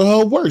according to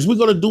her works. We're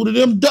going to do to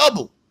them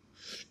double.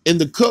 In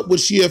the cup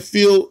which she had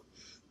filled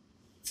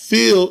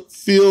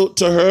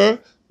to her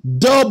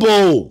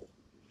double.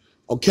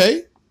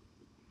 Okay?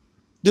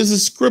 This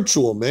is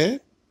scriptural, man.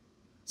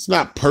 It's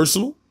not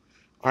personal.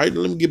 All right,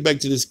 let me get back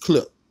to this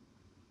clip.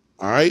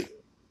 All right?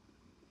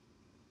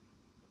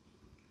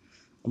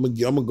 I'm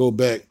gonna go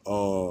back.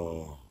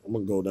 I'm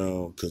gonna go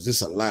down because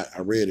it's a lot.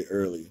 I read it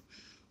earlier.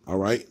 All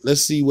right,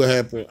 let's see what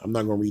happened. I'm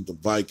not gonna read the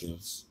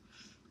Vikings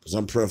because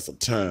I'm pressed for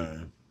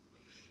time.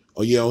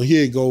 Oh yeah,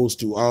 here it goes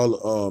to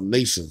all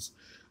nations.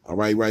 All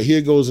right, right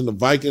here goes in the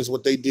Vikings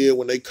what they did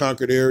when they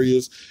conquered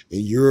areas in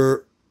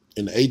Europe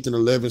in the 8th and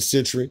 11th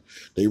century.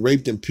 They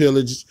raped and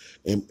pillaged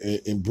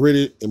in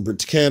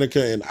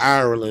Britannica and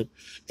Ireland,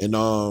 and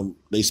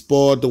they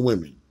spoiled the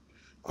women.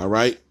 All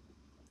right.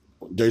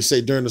 They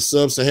say during the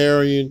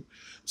sub-Saharan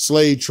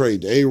slave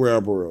trade, the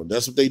Arab world,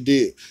 that's what they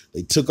did.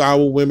 They took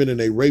our women and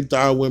they raped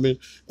our women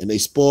and they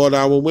spoiled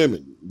our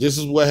women. This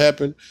is what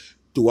happened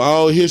through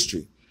all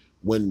history.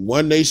 When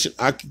one nation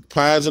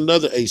occupies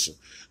another nation,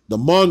 the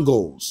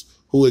Mongols,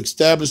 who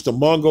established the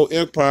Mongol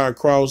Empire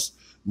across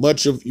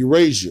much of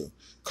Eurasia,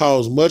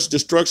 caused much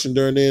destruction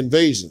during their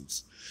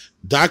invasions.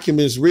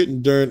 Documents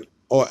written during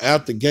or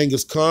after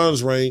Genghis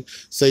Khan's reign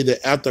say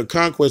that after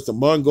conquest, the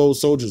Mongol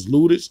soldiers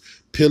looted,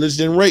 pillaged,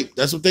 and raped.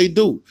 That's what they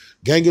do.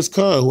 Genghis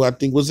Khan, who I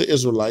think was an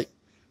Israelite,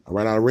 all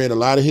right, I read a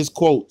lot of his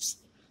quotes.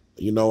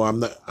 You know, I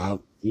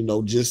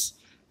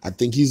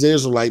think he's an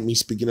Israelite, me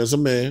speaking as a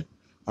man.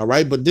 All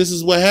right, but this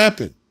is what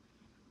happened.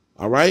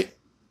 All right.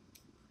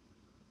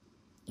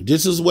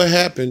 This is what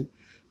happened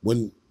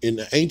when in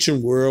the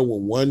ancient world,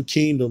 when one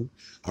kingdom,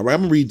 all right,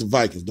 I'm gonna read the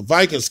Vikings. The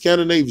Vikings,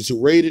 Scandinavians who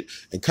raided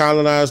and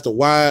colonized the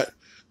wide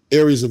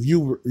areas of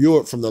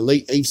Europe from the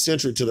late 8th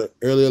century to the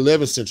early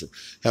 11th century,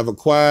 have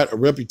acquired a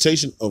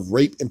reputation of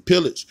rape and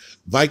pillage.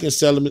 Viking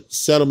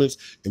settlements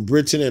in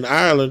Britain and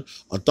Ireland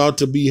are thought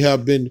to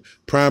have been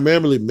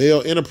primarily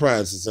male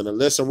enterprises and a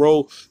lesser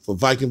role for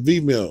Viking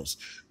females.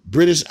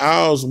 British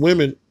Isles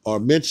women are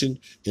mentioned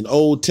in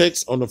old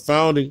texts on the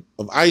founding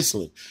of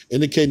Iceland,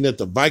 indicating that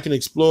the Viking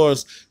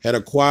explorers had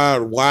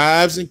acquired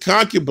wives and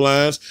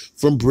concubines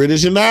from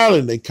British and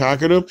Ireland. They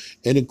conquered them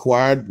and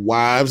acquired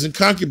wives and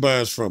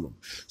concubines from them.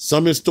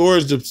 Some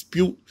historians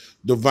dispute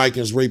the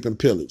Vikings' rape and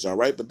pillage, all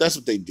right? But that's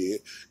what they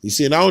did. You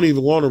see, and I don't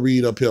even want to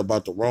read up here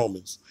about the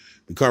Romans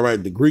because,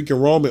 right, the Greek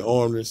and Roman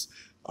armies,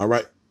 all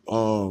right, I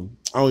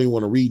don't even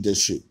want to read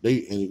this shit.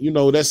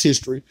 That's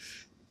history.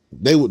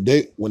 When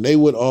they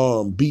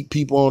would beat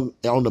people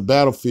on the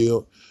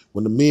battlefield,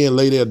 when the men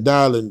lay there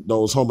dying,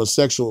 those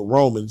homosexual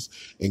Romans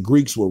and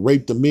Greeks would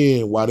rape the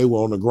men while they were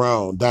on the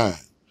ground dying.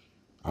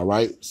 All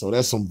right, so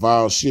that's some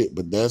vile shit,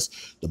 but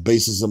that's the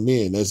basis of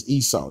men. That's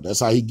Esau.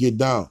 That's how he get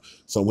down.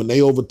 So when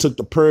they overtook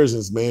the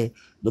Persians, man,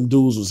 them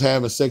dudes was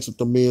having sex with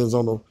the men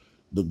on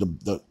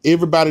the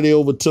everybody they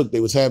overtook. They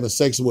was having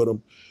sex with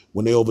them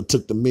when they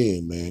overtook the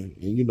men, man.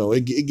 And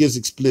it gets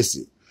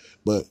explicit,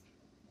 but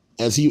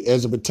as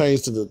it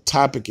pertains to the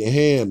topic at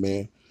hand,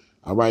 man,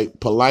 all right,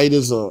 polite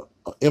is a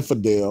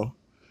infidel,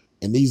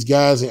 and these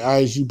guys in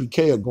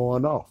ISUPK are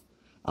going off,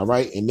 all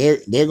right, and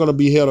they're going to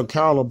be held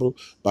accountable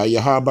by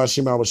Yahweh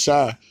Shem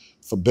Shai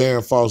for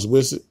bearing false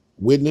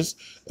witness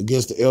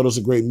against the elders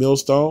of Great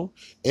Millstone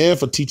and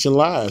for teaching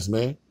lies,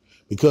 man,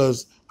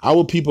 because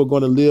our people are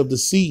going to live to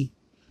see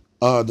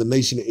the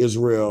nation of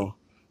Israel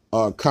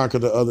conquer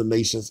the other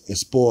nations and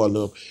spoil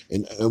them,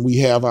 and we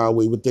have our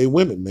way with their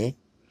women, man.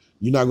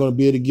 You're not going to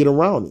be able to get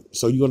around it.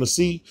 So you're going to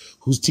see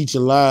who's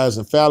teaching lies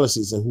and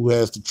fallacies and who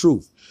has the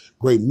truth.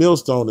 Great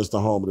Millstone is the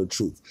home of the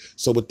truth.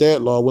 So with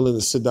that, Lord willing to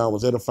sit down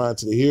was edifying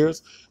to the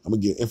hearers. I'm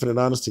going to give infinite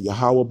honors to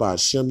Yahweh by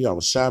Hashem, Yahweh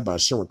Shai by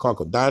Hashem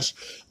Kodash.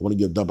 I want to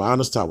give double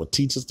honors to our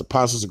teachers, the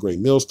apostles of Great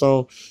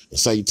Millstone, and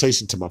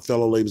salutation to my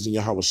fellow laborers in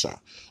Yahweh Shai.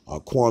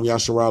 Kwam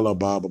Yasharallah,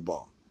 Ba.